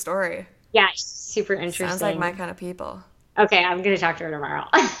hear the story. Yeah, super interesting. Sounds like my kind of people. Okay, I'm gonna talk to her tomorrow.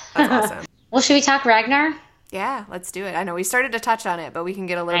 That's awesome. Well, should we talk Ragnar? Yeah, let's do it. I know we started to touch on it, but we can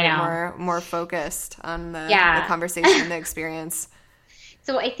get a little bit more focused on the conversation and the experience.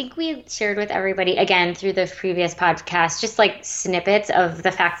 So I think we shared with everybody, again, through the previous podcast, just like snippets of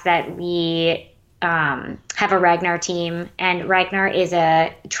the fact that we have a Ragnar team. And Ragnar is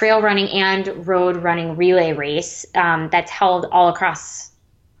a trail running and road running relay race that's held all across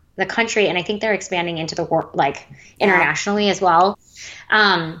the country. And I think they're expanding into the world, like internationally as well.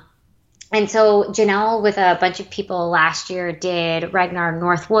 And so Janelle, with a bunch of people last year, did Ragnar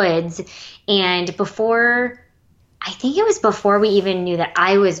Northwoods. And I think it was before we even knew that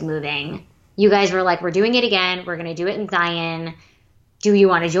I was moving, you guys were like, we're doing it again. We're going to do it in Zion. Do you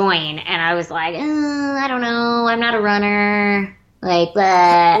want to join? And I was like, I don't know. I'm not a runner. Like,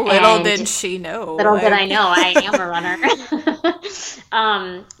 little did she know. Little did I know I am a runner.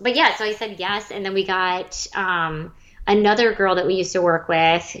 But yeah, so I said yes. And then we got another girl that we used to work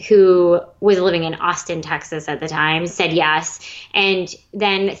with who was living in Austin, Texas at the time, said yes. And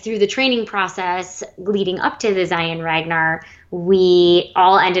then through the training process leading up to the Zion Ragnar, we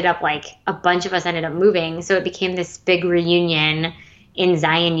all ended up, like, a bunch of us ended up moving. So it became this big reunion in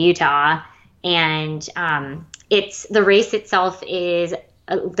Zion, Utah. And the race itself is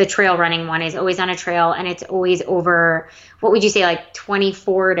the trail running one is always on a trail, and it's always over, what would you say, like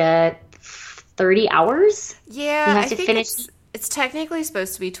 24 to 30 hours? Yeah, I think it's technically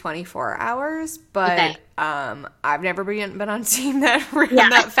supposed to be 24 hours, but I've never been on a team that ran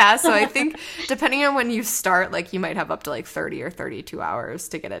that fast. So I think depending on when you start, like you might have up to like 30 or 32 hours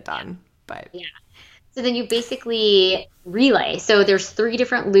to get it done. But yeah. So then you basically relay. So there's 3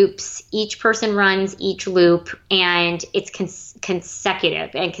 different loops. Each person runs each loop, and it's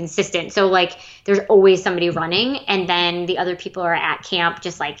consecutive and consistent. So like there's always somebody running, and then the other people are at camp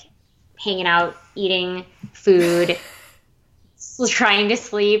just like hanging out, eating food, trying to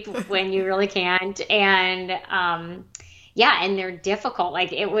sleep when you really can't. And and they're difficult.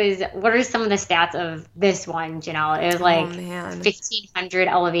 Like it was, what are some of the stats of this one, Janelle? It was like 1,500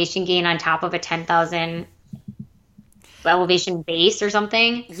 elevation gain on top of a 10,000 elevation base or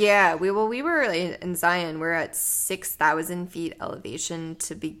something. Yeah, we were in Zion. We're at 6,000 feet elevation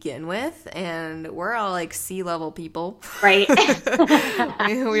to begin with, and we're all like sea level people, right?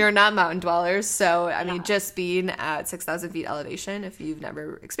 we are not mountain dwellers, so I mean, just being at 6,000 feet elevation, if you've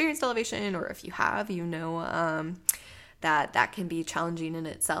never experienced elevation, or if you have, you know that can be challenging in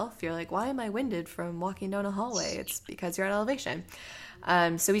itself. You're like, why am I winded from walking down a hallway? It's because you're at elevation.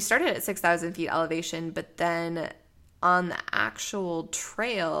 So we started at 6,000 feet elevation, but then on the actual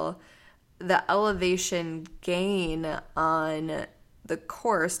trail, the elevation gain on the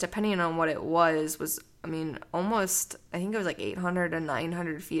course, depending on what it was, I mean, almost, I think it was like 800 to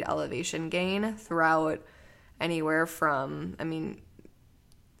 900 feet elevation gain throughout anywhere from, I mean,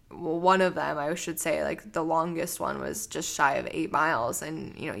 one of them, I should say, like the longest one was just shy of 8 miles,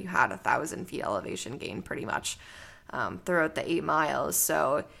 and you know, you had 1,000 feet elevation gain pretty much throughout the 8 miles.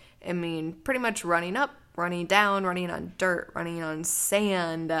 So I mean, pretty much running up, running down, running on dirt, running on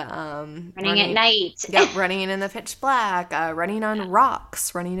sand, running at night. Yep, running in the pitch black, running on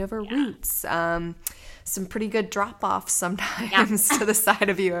rocks, running over roots. Some pretty good drop-offs sometimes to the side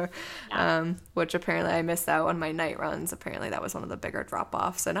of you, which apparently I missed out on my night runs. Apparently that was one of the bigger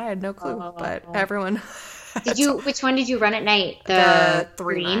drop-offs, and I had no clue, but everyone... Which one did you run at night? The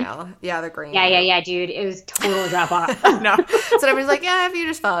 3 mile. Yeah, the green. Yeah, dude. It was total drop-off. No. So everybody's like, yeah, if you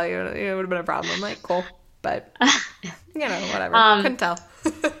just fell, it would have been a problem. I'm like, cool. But, you know, whatever. Couldn't tell.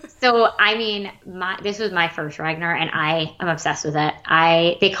 So, I mean, this was my first Ragnar, and I am obsessed with it.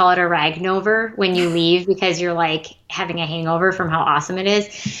 They call it a Ragnover when you leave, because you're like having a hangover from how awesome it is.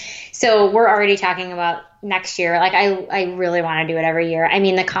 So we're already talking about next year. Like I really want to do it every year. I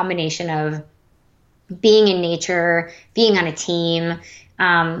mean, the combination of being in nature, being on a team,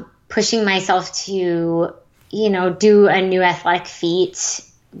 pushing myself to, you know, do a new athletic feat,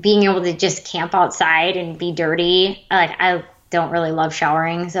 being able to just camp outside and be dirty. Like don't really love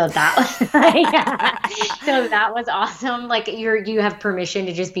showering, so that was like, so that was awesome. Like you have permission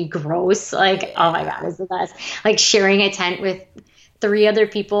to just be gross. Like, oh my God, it's the best. Like sharing a tent with 3 other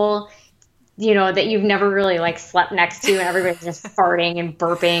people, that you've never really like slept next to, and everybody's just farting and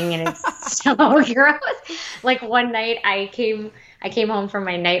burping, and it's so gross. Like one night I came home from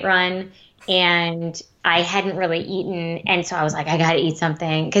my night run and I hadn't really eaten, and so I was like, I gotta eat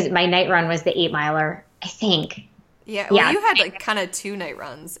something, because my night run was the 8-miler, I think. Yeah, well, you had like kind of 2 night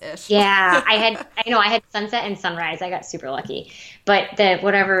runs ish. Yeah, I had sunset and sunrise. I got super lucky, but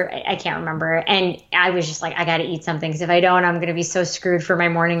I can't remember. And I was just like, I got to eat something, because if I don't, I'm going to be so screwed for my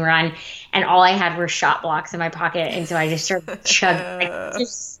morning run. And all I had were shot blocks in my pocket, and so I just started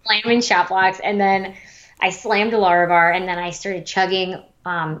just slamming shot blocks, and then I slammed a Larabar, and then I started chugging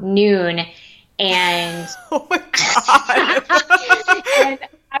Noon, and oh my God. and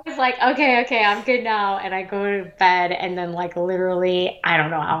I was like, okay, I'm good now. And I go to bed, and then like literally, I don't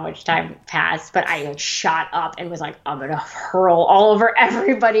know how much time passed, but I like shot up and was like, I'm going to hurl all over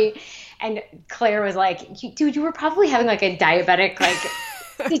everybody. And Claire was like, dude, you were probably having like a diabetic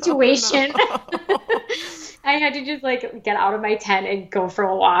like situation. Oh, no. I had to just like get out of my tent and go for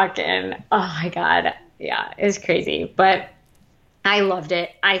a walk. And oh my God. Yeah, it was crazy, but I loved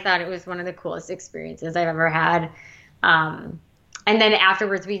it. I thought it was one of the coolest experiences I've ever had. And then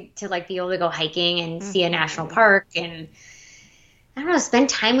afterwards we to like be able to go hiking and see a national park, and I don't know, spend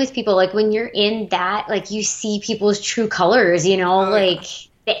time with people. Like when you're in that, like you see people's true colors, like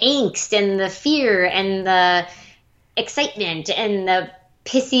the angst and the fear and the excitement and the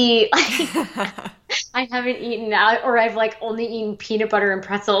pissy. I haven't eaten out, or I've like only eaten peanut butter and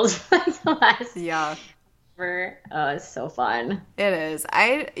pretzels like the last. Yeah. Oh, it's so fun. It is.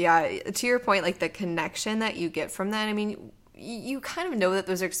 To your point, like the connection that you get from that. I mean, you kind of know that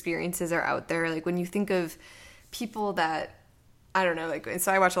those experiences are out there. Like when you think of people that, I don't know, like,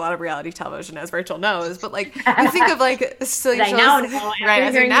 so I watch a lot of reality television, as Rachel knows, but like you think of like silly shows, right?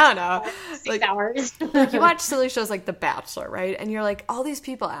 As I now know, 6 hours. Like you watch silly shows like The Bachelor, right? And you're like, all these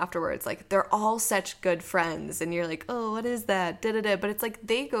people afterwards, like they're all such good friends, and you're like, oh, what is that? But it's like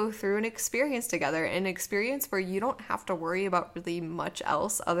they go through an experience together, an experience where you don't have to worry about really much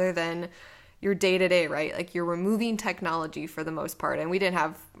else other than your day-to-day, right? Like you're removing technology for the most part. And we didn't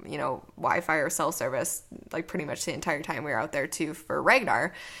have, Wi-Fi or cell service like pretty much the entire time we were out there too for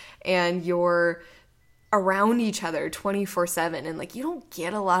Ragnar. And you're around each other 24/7. And like you don't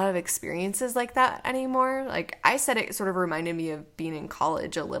get a lot of experiences like that anymore. Like I said, it sort of reminded me of being in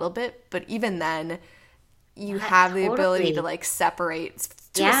college a little bit. But even then, you have the ability to like separate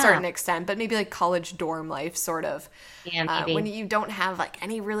to a certain extent, but maybe like college dorm life sort of. Yeah, maybe. When you don't have like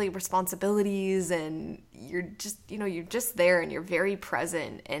any really responsibilities, and you're just, you're just there and you're very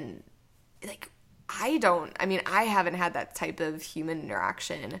present. And like, I haven't had that type of human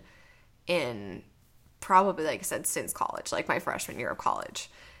interaction in probably, like I said, since college, like my freshman year of college.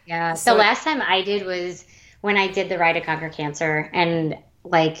 Yeah. So the last time I did was when I did the Ride to Conquer Cancer. And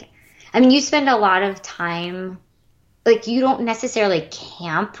like, you spend a lot of time, like you don't necessarily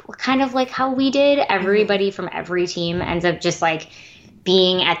camp kind of like how we did. Everybody from every team ends up just like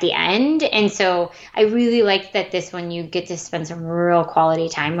being at the end. And so I really like that this one you get to spend some real quality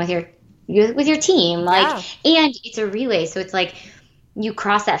time with your team. Like, and it's a relay. So it's like you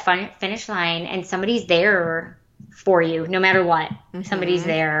cross that finish line and somebody's there for you no matter what. Somebody's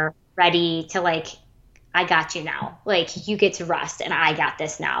there ready to like, I got you now. Like you get to rest and I got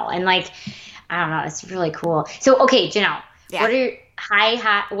this now. And like, I don't know. It's really cool. So, okay, Janelle, what are your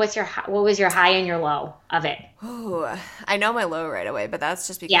what was your high and your low of it? Oh, I know my low right away, but that's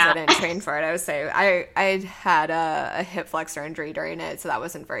just because I didn't train for it. I would say I had a hip flexor injury during it, so that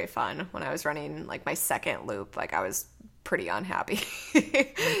wasn't very fun. When I was running like my second loop, like I was pretty unhappy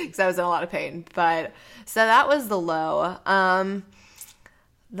because I was in a lot of pain. But so that was the low.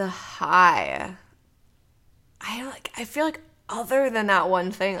 The high, I feel like other than that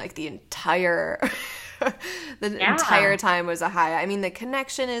one thing, like the entire entire time was a high. I mean, the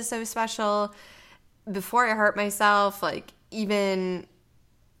connection is so special. Before I hurt myself, like even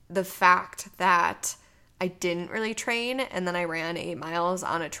the fact that I didn't really train and then I ran 8 miles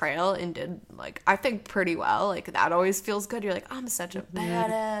on a trail and did like, I think pretty well. Like that always feels good. You're like, I'm such a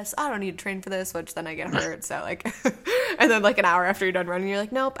badass. I don't need to train for this, which then I get hurt. So like, and then like an hour after you're done running, you're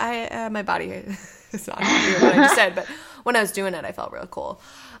like, nope, my body is not doing what I just said. But when I was doing it, I felt real cool.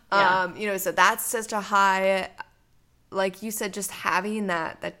 So that's such a high, like you said, just having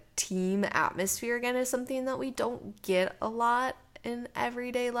that team atmosphere again is something that we don't get a lot in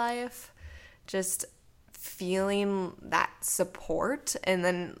everyday life. Just feeling that support, and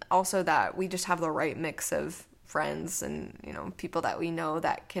then also that we just have the right mix of friends and, you know, people that we know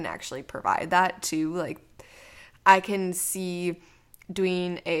that can actually provide that too. Like, I can see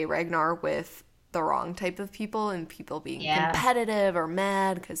doing a Ragnar with the wrong type of people and people being competitive or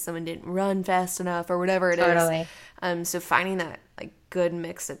mad because someone didn't run fast enough or whatever it is. So finding that like good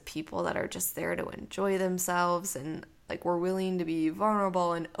mix of people that are just there to enjoy themselves and like we're willing to be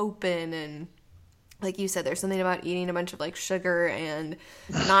vulnerable and open, and like you said, there's something about eating a bunch of like sugar and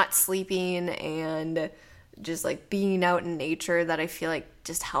not sleeping and just like being out in nature that I feel like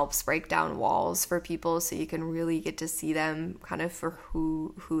just helps break down walls for people so you can really get to see them kind of for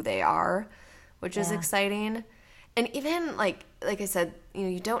who they are, which is exciting. And even like I said, you know,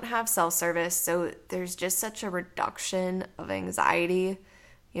 you don't have self-service, so there's just such a reduction of anxiety.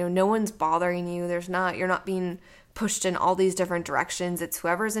 You know, no one's bothering you. You're not being pushed in all these different directions. It's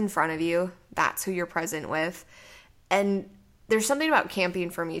whoever's in front of you. That's who you're present with. And there's something about camping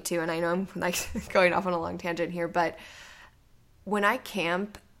for me too, and I know I'm like going off on a long tangent here, but when I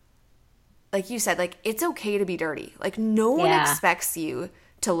camp, like you said, like it's okay to be dirty. Like no one expects you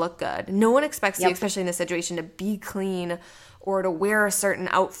to look good. No one expects you, especially in this situation, to be clean or to wear a certain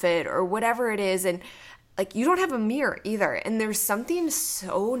outfit or whatever it is. And like you don't have a mirror either. And there's something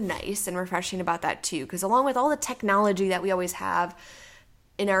so nice and refreshing about that too, because along with all the technology that we always have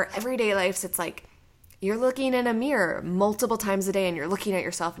in our everyday lives, it's like you're looking in a mirror multiple times a day and you're looking at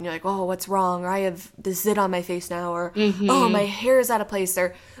yourself and you're like, oh, what's wrong? Or I have this zit on my face now, or oh, my hair is out of place,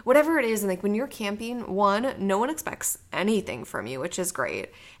 or whatever it is. And like when you're camping, one, no one expects anything from you, which is great.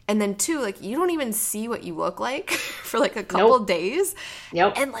 And then two, like you don't even see what you look like for like a couple days.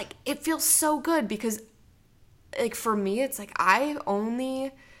 And like it feels so good because like for me, it's like I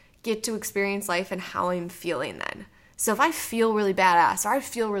only get to experience life and how I'm feeling then. So if I feel really badass or I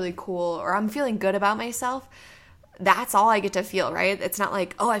feel really cool or I'm feeling good about myself, that's all I get to feel, right? It's not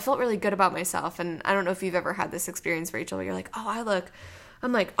like, oh, I felt really good about myself. And I don't know if you've ever had this experience, Rachel, where you're like, oh,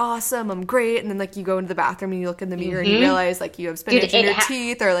 I'm like awesome, I'm great. And then like you go into the bathroom and you look in the mirror and you realize like you have spinach in your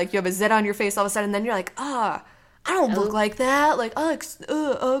teeth or like you have a zit on your face all of a sudden. And then you're like, I don't look like that. Like,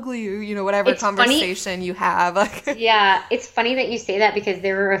 ugly, or, you know, whatever it's conversation funny. You have. Yeah, it's funny that you say that because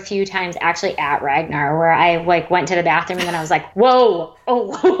there were a few times actually at Ragnar where I like went to the bathroom and then I was like, whoa,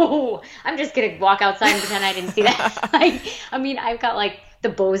 I'm just going to walk outside and pretend I didn't see that. Like, I mean, I've got like the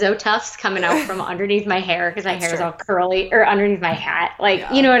bozo tufts coming out from underneath my hair because my hair is all curly, or underneath my hat. Like,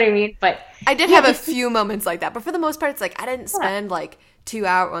 you know what I mean? But I did have a few moments like that. But for the most part, it's like I didn't spend like 2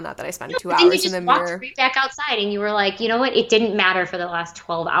 hours. Well, not that I spent 2 hours in the mirror. You just walked right back outside, and you were like, you know what? It didn't matter for the last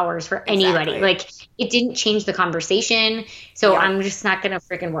 12 hours for anybody. Like, it didn't change the conversation. So I'm just not gonna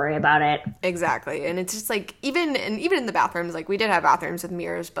freaking worry about it. Exactly. And it's just like even in the bathrooms, like we did have bathrooms with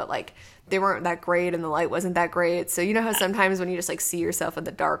mirrors, but like they weren't that great, and the light wasn't that great. So you know how sometimes when you just like see yourself in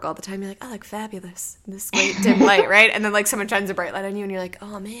the dark all the time, you're like, I look fabulous in this great dim light, right? And then like someone shines a bright light on you, and you're like,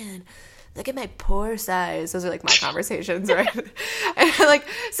 oh man, look at my pore size. Those are like my conversations, right? And like,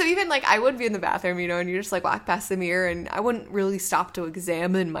 so even like I would be in the bathroom, you know, and you just like walk past the mirror and I wouldn't really stop to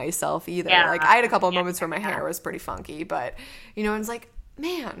examine myself either. Yeah. Like I had a couple of moments where my hair was pretty funky, but you know, it's like,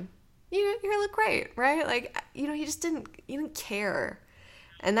 man, you look great, right? Like, you know, you didn't care.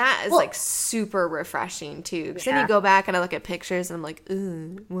 And that is like super refreshing too. Because then you go back and I look at pictures and I'm like,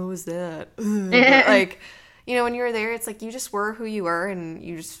 what was that? But like, you know, when you were there, it's like you just were who you were, and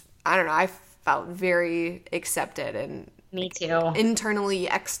you just, I don't know, I felt very accepted, and me too, internally,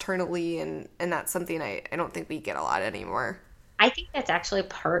 externally, and that's something I don't think we get a lot anymore. I think that's actually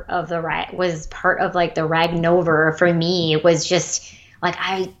part of the Ragnover for me, was just like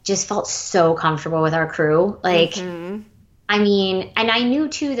I just felt so comfortable with our crew. Like, I mean, and I knew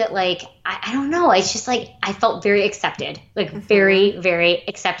too that like I don't know, it's just like I felt very accepted, like very, very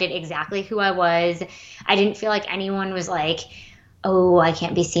accepted, exactly who I was. I didn't feel like anyone was like, oh, I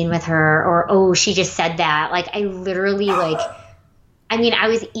can't be seen with her, or, oh, she just said that. Like, I literally, like, I mean, I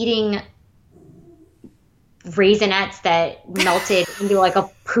was eating Raisinets that melted into, like, a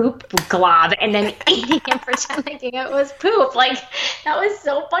poop glob and then eating and pretending it was poop. Like, that was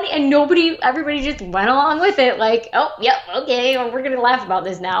so funny. And everybody just went along with it. Like, oh, yep, okay, well, we're going to laugh about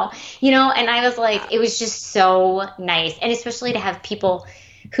this now. You know, and I was like, it was just so nice. And especially to have people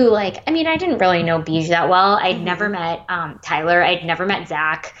who, like, I mean, I didn't really know Beej that well. I'd never met Tyler. I'd never met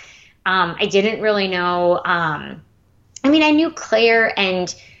Zach. I didn't really know, I mean, I knew Claire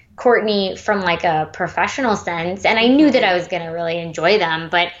and Courtney from, like, a professional sense, and I knew that I was going to really enjoy them.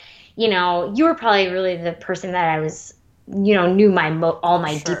 But, you know, you were probably really the person that I was, you know, knew all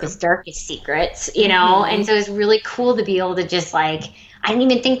my deepest, darkest secrets, you know? And so it was really cool to be able to just, like, I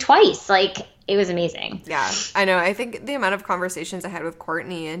didn't even think twice. Like, it was amazing. Yeah, I know. I think the amount of conversations I had with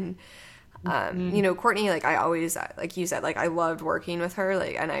Courtney, and You know, Courtney, like I always, like you said, like I loved working with her,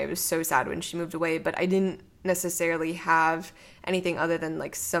 like, and I was so sad when she moved away, but I didn't necessarily have anything other than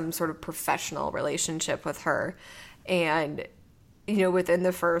like some sort of professional relationship with her. And you know, within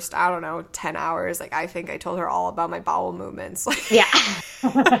the first, I don't know, 10 hours, like I think I told her all about my bowel movements. Like, Yeah.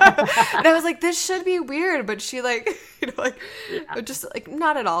 and I was like, this should be weird, but she like, you know, like, just like,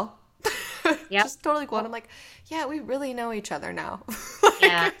 not at all. Yep. Just totally cool. And I'm like, yeah, we really know each other now.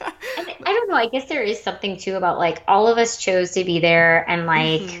 Yeah. I don't know. I guess there is something too about like all of us chose to be there and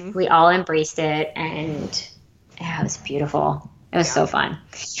like we all embraced it, and yeah, it was beautiful. It was so fun.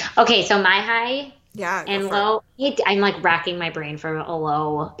 Okay, so my high and low, I'm like racking my brain for a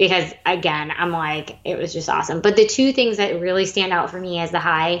low because again, I'm like, it was just awesome. But the two things that really stand out for me as the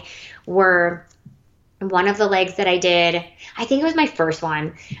high were one of the legs that I did, I think it was my first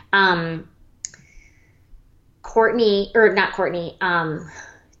one.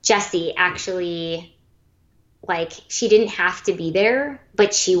 Jessie actually, like, she didn't have to be there,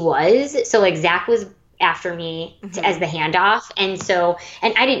 but she was. So like Zach was after me as the handoff. And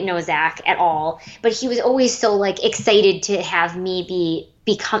I didn't know Zach at all, but he was always so like excited to have me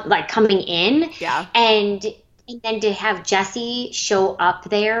become like coming in. Yeah. And then to have Jessie show up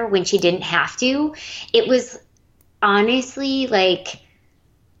there when she didn't have to, it was honestly like,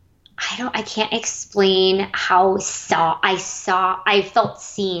 I can't explain how I felt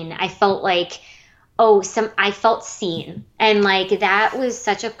seen. I felt like, I felt seen. And like, that was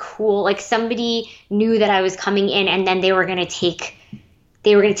such a cool, like somebody knew that I was coming in and then they were going to take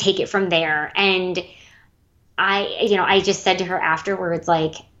it from there. And I just said to her afterwards,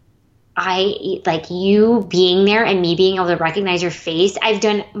 like, you being there and me being able to recognize your face. I've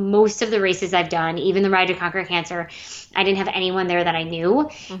done most of the races I've done, even the Ride to Conquer Cancer. I didn't have anyone there that I knew.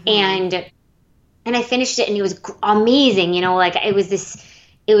 And I finished it and it was amazing. You know, like it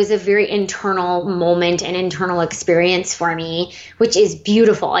was a very internal moment and internal experience for me, which is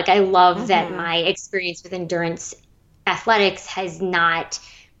beautiful. Like I love that my experience with endurance athletics has not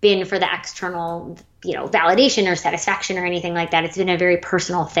been for the external, you know, validation or satisfaction or anything like that. It's been a very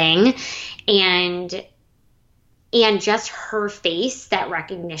personal thing. And just her face, that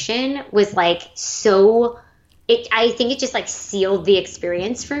recognition was like I think it just like sealed the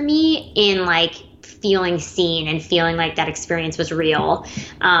experience for me in like feeling seen and feeling like that experience was real.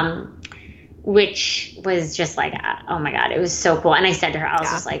 Which was just like, oh my God, it was so cool. And I said to her, I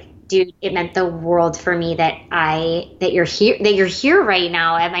was just like, dude, it meant the world for me that you're here right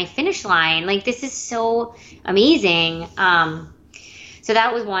now at my finish line. Like, this is so amazing. So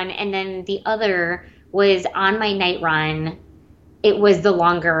that was one. And then the other was on my night run. It was the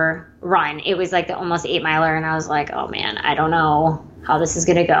longer run. It was like the almost 8 miler. And I was like, oh man, I don't know how this is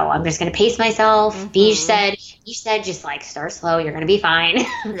going to go. I'm just going to pace myself. Beej said, just like start slow. You're going to be fine.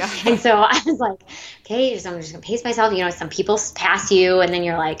 Yeah. And so I was like, okay, so I'm just going to pace myself. You know, some people pass you and then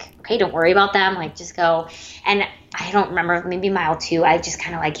you're like, okay, don't worry about them. Like, just go. And I don't remember, maybe mile 2, I just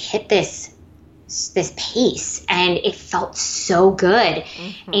kind of like hit this pace and it felt so good.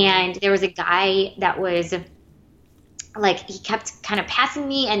 And there was a guy that was like, he kept kind of passing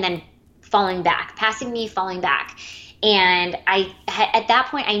me and then falling back. And at that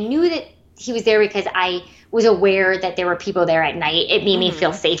point, I knew that he was there because I was aware that there were people there at night. It made me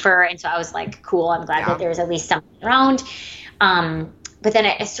feel safer. And so I was like, cool, I'm glad that there was at least something around. But then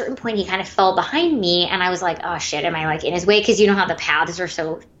at a certain point, he kind of fell behind me. And I was like, oh, shit, am I like in his way? Because you know how the paths are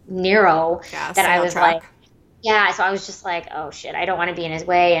so narrow that I was like, yeah. So I was just like, oh, shit, I don't want to be in his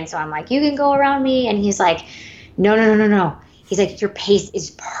way. And so I'm like, you can go around me. And he's like, no. He's like, your pace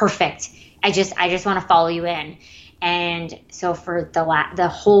is perfect. I just want to follow you in. And so for the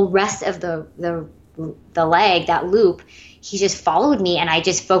whole rest of the leg, that loop, he just followed me and I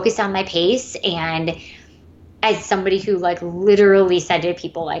just focused on my pace. And as somebody who like literally said to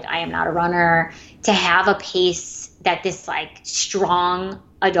people, like, I am not a runner, to have a pace that this like strong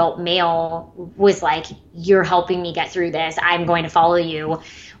adult male was like, you're helping me get through this, I'm going to follow you,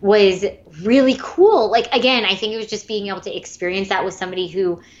 was really cool. Like, again, I think it was just being able to experience that with somebody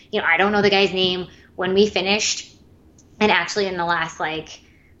who, you know, I don't know the guy's name. When we finished, and actually in the last, like,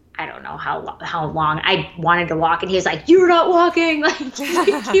 I don't know how long I wanted to walk, and he was like, you're not walking, like,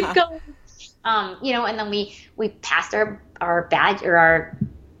 keep going. You know, and then we passed our badge or our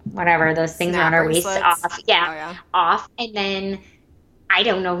whatever, those things around our waist off. Yeah, off. And then I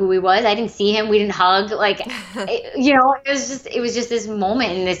don't know who he was. I didn't see him. We didn't hug. Like, you know, it was just this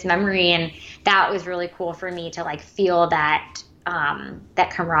moment and this memory. And that was really cool for me to like feel that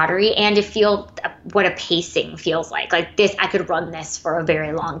camaraderie and to feel what a pacing feels like. Like this, I could run this for a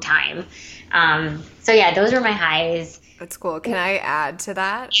very long time. So yeah, those are my highs. That's cool. Can I add to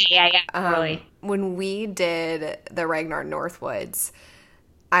that? Yeah, totally. When we did the Ragnar Northwoods,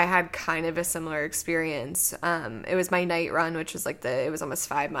 I had kind of a similar experience. It was my night run, which was it was almost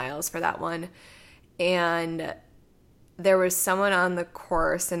 5 miles for that one. And there was someone on the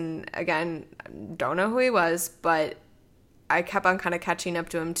course, and again, don't know who he was, but I kept on kind of catching up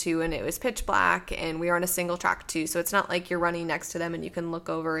to him too, and it was pitch black, and we were on a single track too, so it's not like you're running next to them and you can look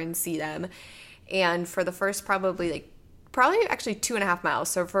over and see them. And for the first probably actually 2.5 miles,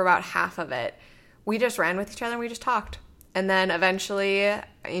 so for about half of it, we just ran with each other and we just talked. And then eventually,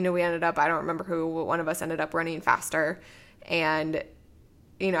 we ended up, I don't remember who, one of us ended up running faster. And,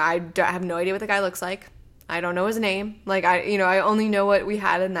 I have no idea what the guy looks like. I don't know his name. I only know what we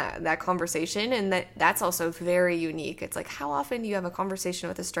had in that conversation. And that's also very unique. It's like, how often do you have a conversation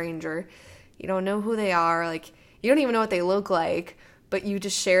with a stranger? You don't know who they are. Like, you don't even know what they look like, but you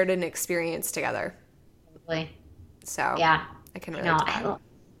just shared an experience together. Totally. So, yeah, I can relate to that.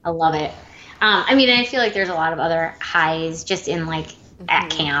 I love it. I feel like there's a lot of other highs just in at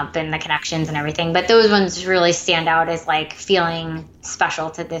camp and the connections and everything, but those ones really stand out as feeling special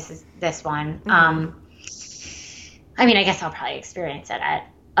to this one. Mm-hmm. I guess I'll probably experience it at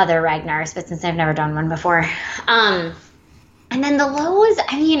other Ragnars, but since I've never done one before. And then the lows,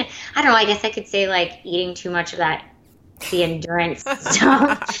 I don't know, I guess I could say eating too much of the endurance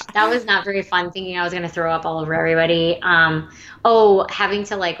stuff. That was not very fun, thinking I was going to throw up all over everybody. Having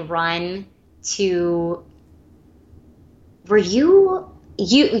to run to,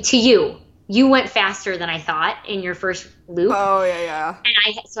 you went faster than I thought in your first loop. Oh yeah. And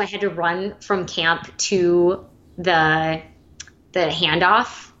I had to run from camp to the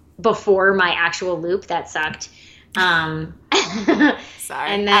handoff before my actual loop. That sucked. Sorry,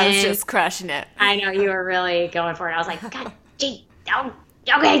 and then, I was just crushing it. I know, you were really going for it. I was like, God, gee,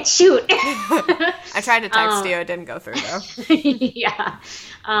 okay, shoot. I tried to text you. It didn't go through, though. Yeah.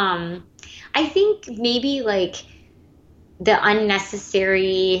 I think maybe the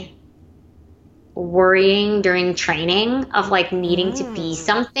unnecessary worrying during training of needing to be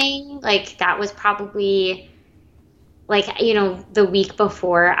something, that was probably the week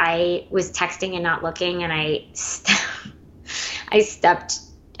before I was texting and not looking, and I stepped.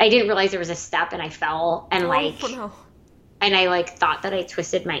 I didn't realize there was a step, and I fell, and and I thought that I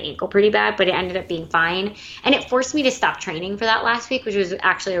twisted my ankle pretty bad, but it ended up being fine, and it forced me to stop training for that last week, which was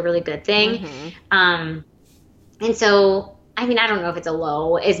actually a really good thing. Mm-hmm. And so I don't know if it's a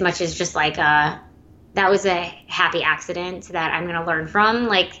low as much as just that was a happy accident that I'm going to learn from,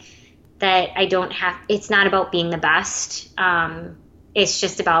 that I don't have. It's not about being the best. It's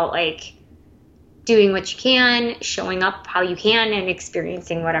just about doing what you can, showing up how you can, and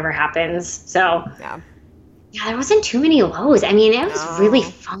experiencing whatever happens. So yeah, there wasn't too many lows. It was really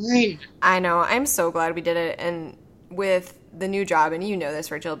fun. I know. I'm so glad we did it. And with the new job, and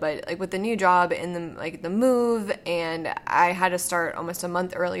this, Rachel, but with the new job and the move, and I had to start almost a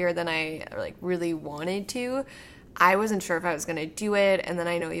month earlier than I really wanted to. I wasn't sure if I was going to do it. And then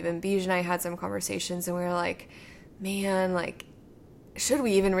I know even Bij and I had some conversations, and we were like, man, should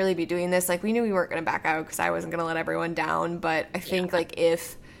we even really be doing this? We knew we weren't going to back out because I wasn't going to let everyone down. But I think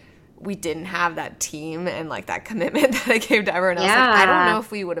if we didn't have that team and that commitment that I gave to everyone else, I don't know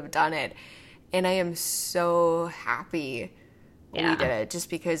if we would have done it. And I am so happy we did it, just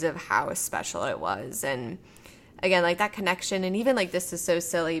because of how special it was. And again, that connection, and even this is so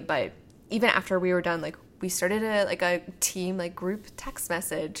silly, but even after we were done, we started a team group text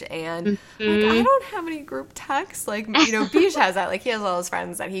message, and I don't have any group texts. Bij has that. He has all his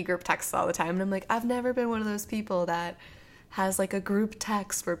friends that he group texts all the time, and I'm I've never been one of those people that has a group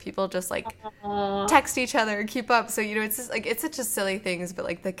text where people just text each other and keep up. So it's just it's such a silly things,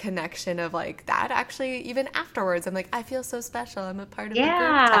 but the connection of that actually, even afterwards, I'm I feel so special. I'm a part of the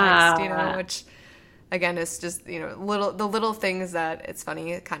group text, which. Again, it's just, the little things that it's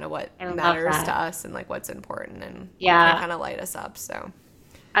funny, kind of what matters to us and what's important, and kind of light us up. So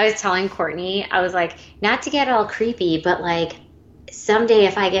I was telling Courtney, I was not to get all creepy, but someday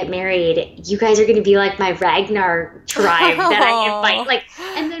if I get married, you guys are going to be my Ragnar tribe that I invite.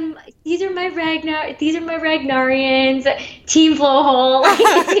 And then these are my Ragnarians, Team Flowhole.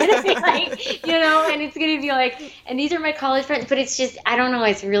 It's going to be and it's going to be and these are my college friends. But it's just, I don't know,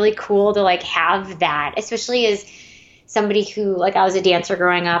 it's really cool to have that, especially as somebody who, I was a dancer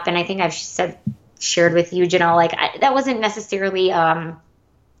growing up, and I think I've shared with you, Janelle, that wasn't necessarily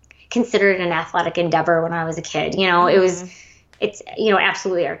considered an athletic endeavor when I was a kid. It's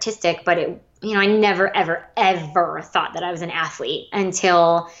absolutely artistic, but I never, ever, ever thought that I was an athlete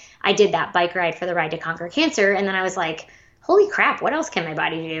until I did that bike ride for the Ride to Conquer Cancer. And then I was holy crap, what else can my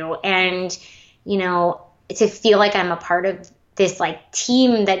body do? And, to feel like I'm a part of this like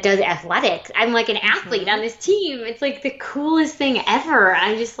team that does athletics. I'm like an athlete on this team. It's like the coolest thing ever.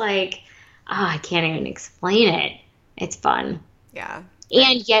 I'm just like, I can't even explain it. It's fun. Yeah.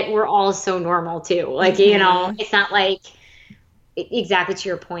 And yet we're all so normal too. Like, it's not like, exactly to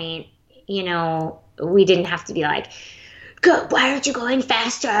your point, we didn't have to be like, go, why aren't you going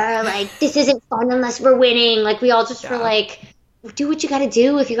faster? Like, this isn't fun unless we're winning. Like, we all just were like, do what you got to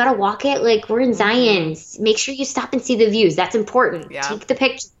do. If you got to walk it, like, we're in Zion. Make sure you stop and see the views. That's important. Yeah. Take the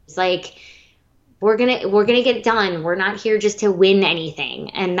pictures. Like, we're gonna get it done. We're not here just to win anything.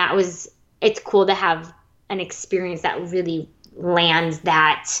 And it's cool to have an experience that really lands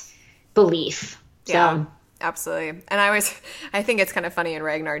that belief. Yeah. Absolutely. And I think it's kind of funny in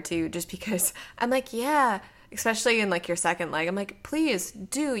Ragnar too, just because I'm like, yeah, especially in like your second leg, I'm like, please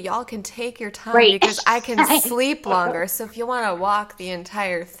do, y'all can take your time because I can sleep longer. So if you want to walk the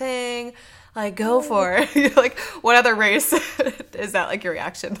entire thing, like go for it. Like, what other race is that like your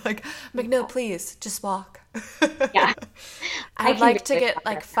reaction? Like, I'm like, no, please just walk. Yeah. I'd like to get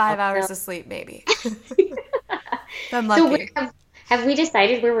like 5 hours of sleep maybe. I'm lucky. So have we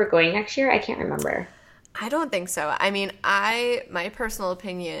decided where we're going next year? I can't remember. I don't think so. I mean, my personal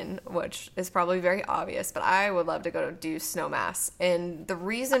opinion, which is probably very obvious, but I would love to go to do Snowmass. And the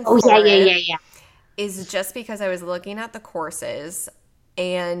reason for it is just because I was looking at the courses,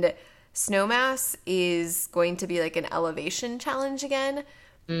 and Snowmass is going to be like an elevation challenge again.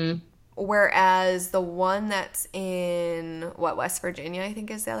 Whereas the one that's in, West Virginia, I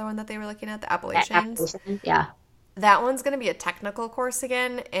think is the other one that they were looking at, the Appalachians. Yeah. That one's going to be a technical course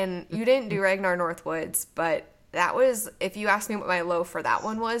again, and you didn't do Ragnar Northwoods, but that was, if you asked me what my low for that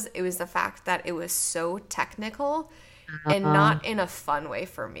one was, it was the fact that it was so technical and not in a fun way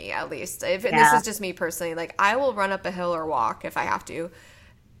for me, at least. This is just me personally. Like, I will run up a hill or walk if I have to.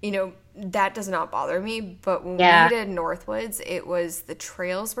 That does not bother me, but when we did Northwoods, it was, the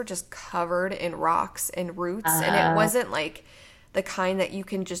trails were just covered in rocks and roots, and it wasn't like the kind that you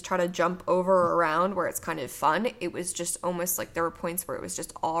can just try to jump over or around where it's kind of fun. It was just almost like there were points where it was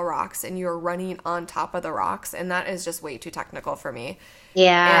just all rocks and you're running on top of the rocks, and that is just way too technical for me.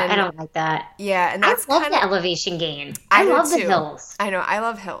 Yeah, I don't like that. Yeah, and that's I love the elevation gain. I love the hills. I know, I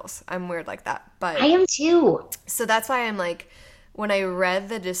love hills. I'm weird like that, but I am too. So that's why I'm like, when I read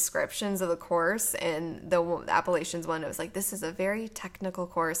the descriptions of the course and the Appalachians one, it was like, this is a very technical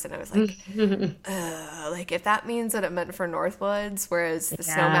course. And I was like, like if that means that it meant for Northwoods, whereas the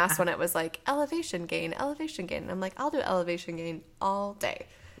Snowmass one, it was like elevation gain. And I'm like, I'll do elevation gain all day.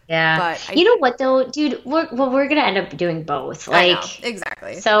 Yeah. But you know what though, dude, we're going to end up doing both. Like,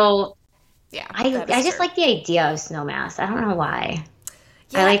 exactly. So yeah, I just like the idea of Snowmass. I don't know why.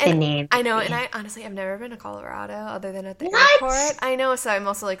 Yeah, I like the name. I know, and I honestly, I've never been to Colorado other than at the airport. I know, so I'm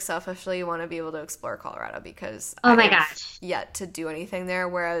also like selfishly want to be able to explore Colorado because gosh, yet to do anything there.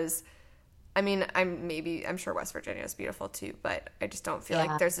 Whereas, I mean, I'm sure West Virginia is beautiful too, but I just don't feel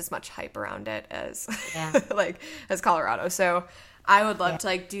like there's as much hype around it as as Colorado. So I would love to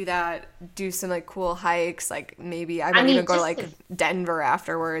like do that, do some like cool hikes. Like maybe I might even go to like Denver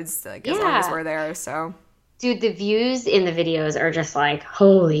afterwards, like as long as we're there. So. Dude, the views in the videos are just like,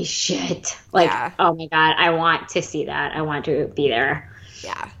 holy shit. Like, oh my God, I want to see that. I want to be there.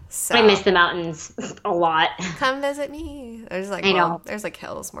 Yeah. So I miss the mountains a lot. Come visit me. There's like, there's like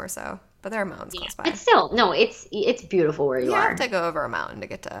hills more so, but there are mountains close by. But still, no, it's beautiful where you are. You have to go over a mountain to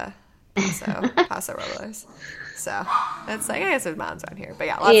get to Paso Robles. So it's like, I guess there's mountains around here, but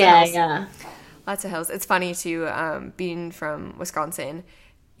lots of hills. Yeah. Lots of hills. It's funny too, being from Wisconsin.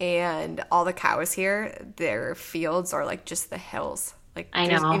 And all the cows here, their fields are like just the hills. Like I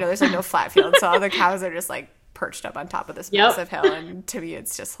know. There's like no flat fields, so all the cows are just like perched up on top of this massive hill. And to me,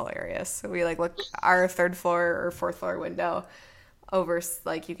 it's just hilarious. So we like look our third floor or fourth floor window over,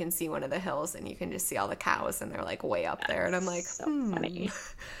 like you can see one of the hills, and you can just see all the cows, and they're like way up there. And I'm like, so funny.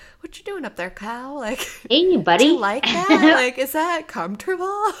 What you doing up there, cow? Like, hey, buddy. Do you like that? Like, is that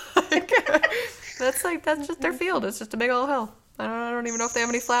comfortable? Like, that's just their field. It's just a big old hill. I don't even know if they have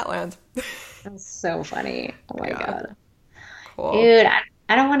any flatlands. That's so funny. Oh my God. Cool. Dude,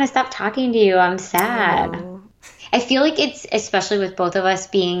 I don't want to stop talking to you. I'm sad. I feel like it's, especially with both of us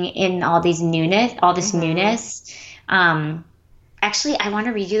being in all this newness. Actually, I want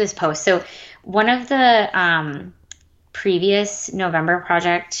to read you this post. So one of the previous November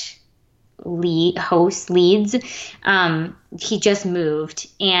Project leads, he just moved,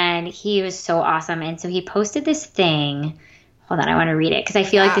 and he was so awesome. And so he posted this thing. Hold on, I want to read it because I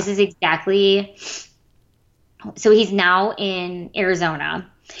feel like this is exactly. So he's now in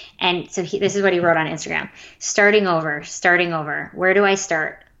Arizona, and so this is what he wrote on Instagram: starting over. Where do I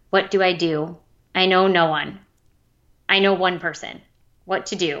start? What do I do? I know no one. I know one person. What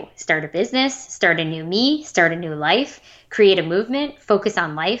to do. Start a business, start a new me, start a new life, create a movement, focus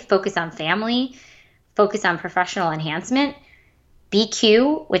on life, focus on family, focus on professional enhancement,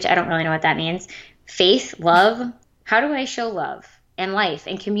 BQ, which I don't really know what that means, faith, love. How do I show love and life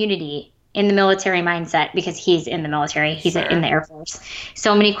and community in the military mindset? Because he's in the military. He's in the Air Force.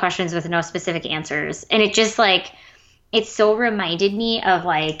 So many questions with no specific answers. And it just like, it so reminded me of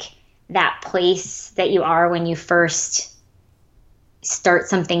like that place that you are when you first start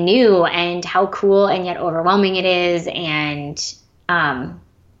something new and how cool and yet overwhelming it is. And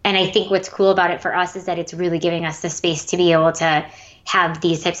I think what's cool about it for us is that it's really giving us the space to be able to have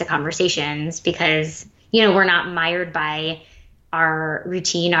these types of conversations because, you know, we're not mired by our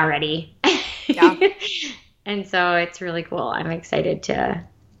routine already. Yeah. And so it's really cool. I'm excited to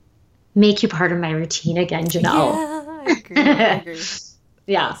make you part of my routine again, Janelle. Yeah, I agree.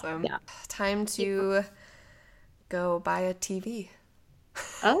 Yeah. Awesome. Yeah. Time to go buy a TV.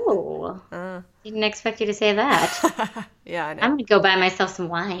 Oh, didn't expect you to say that. Yeah, I know. I'm going to go buy myself some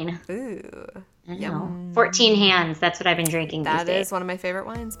wine. Ooh. Yum. 14 Hands. That's what I've been drinking these days. That is one of my favorite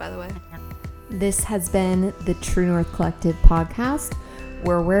wines, by the way. This has been the True North Collective podcast,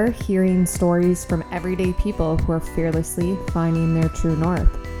 where we're hearing stories from everyday people who are fearlessly finding their true north.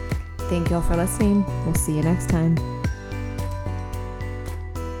 Thank you all for listening. We'll see you next time.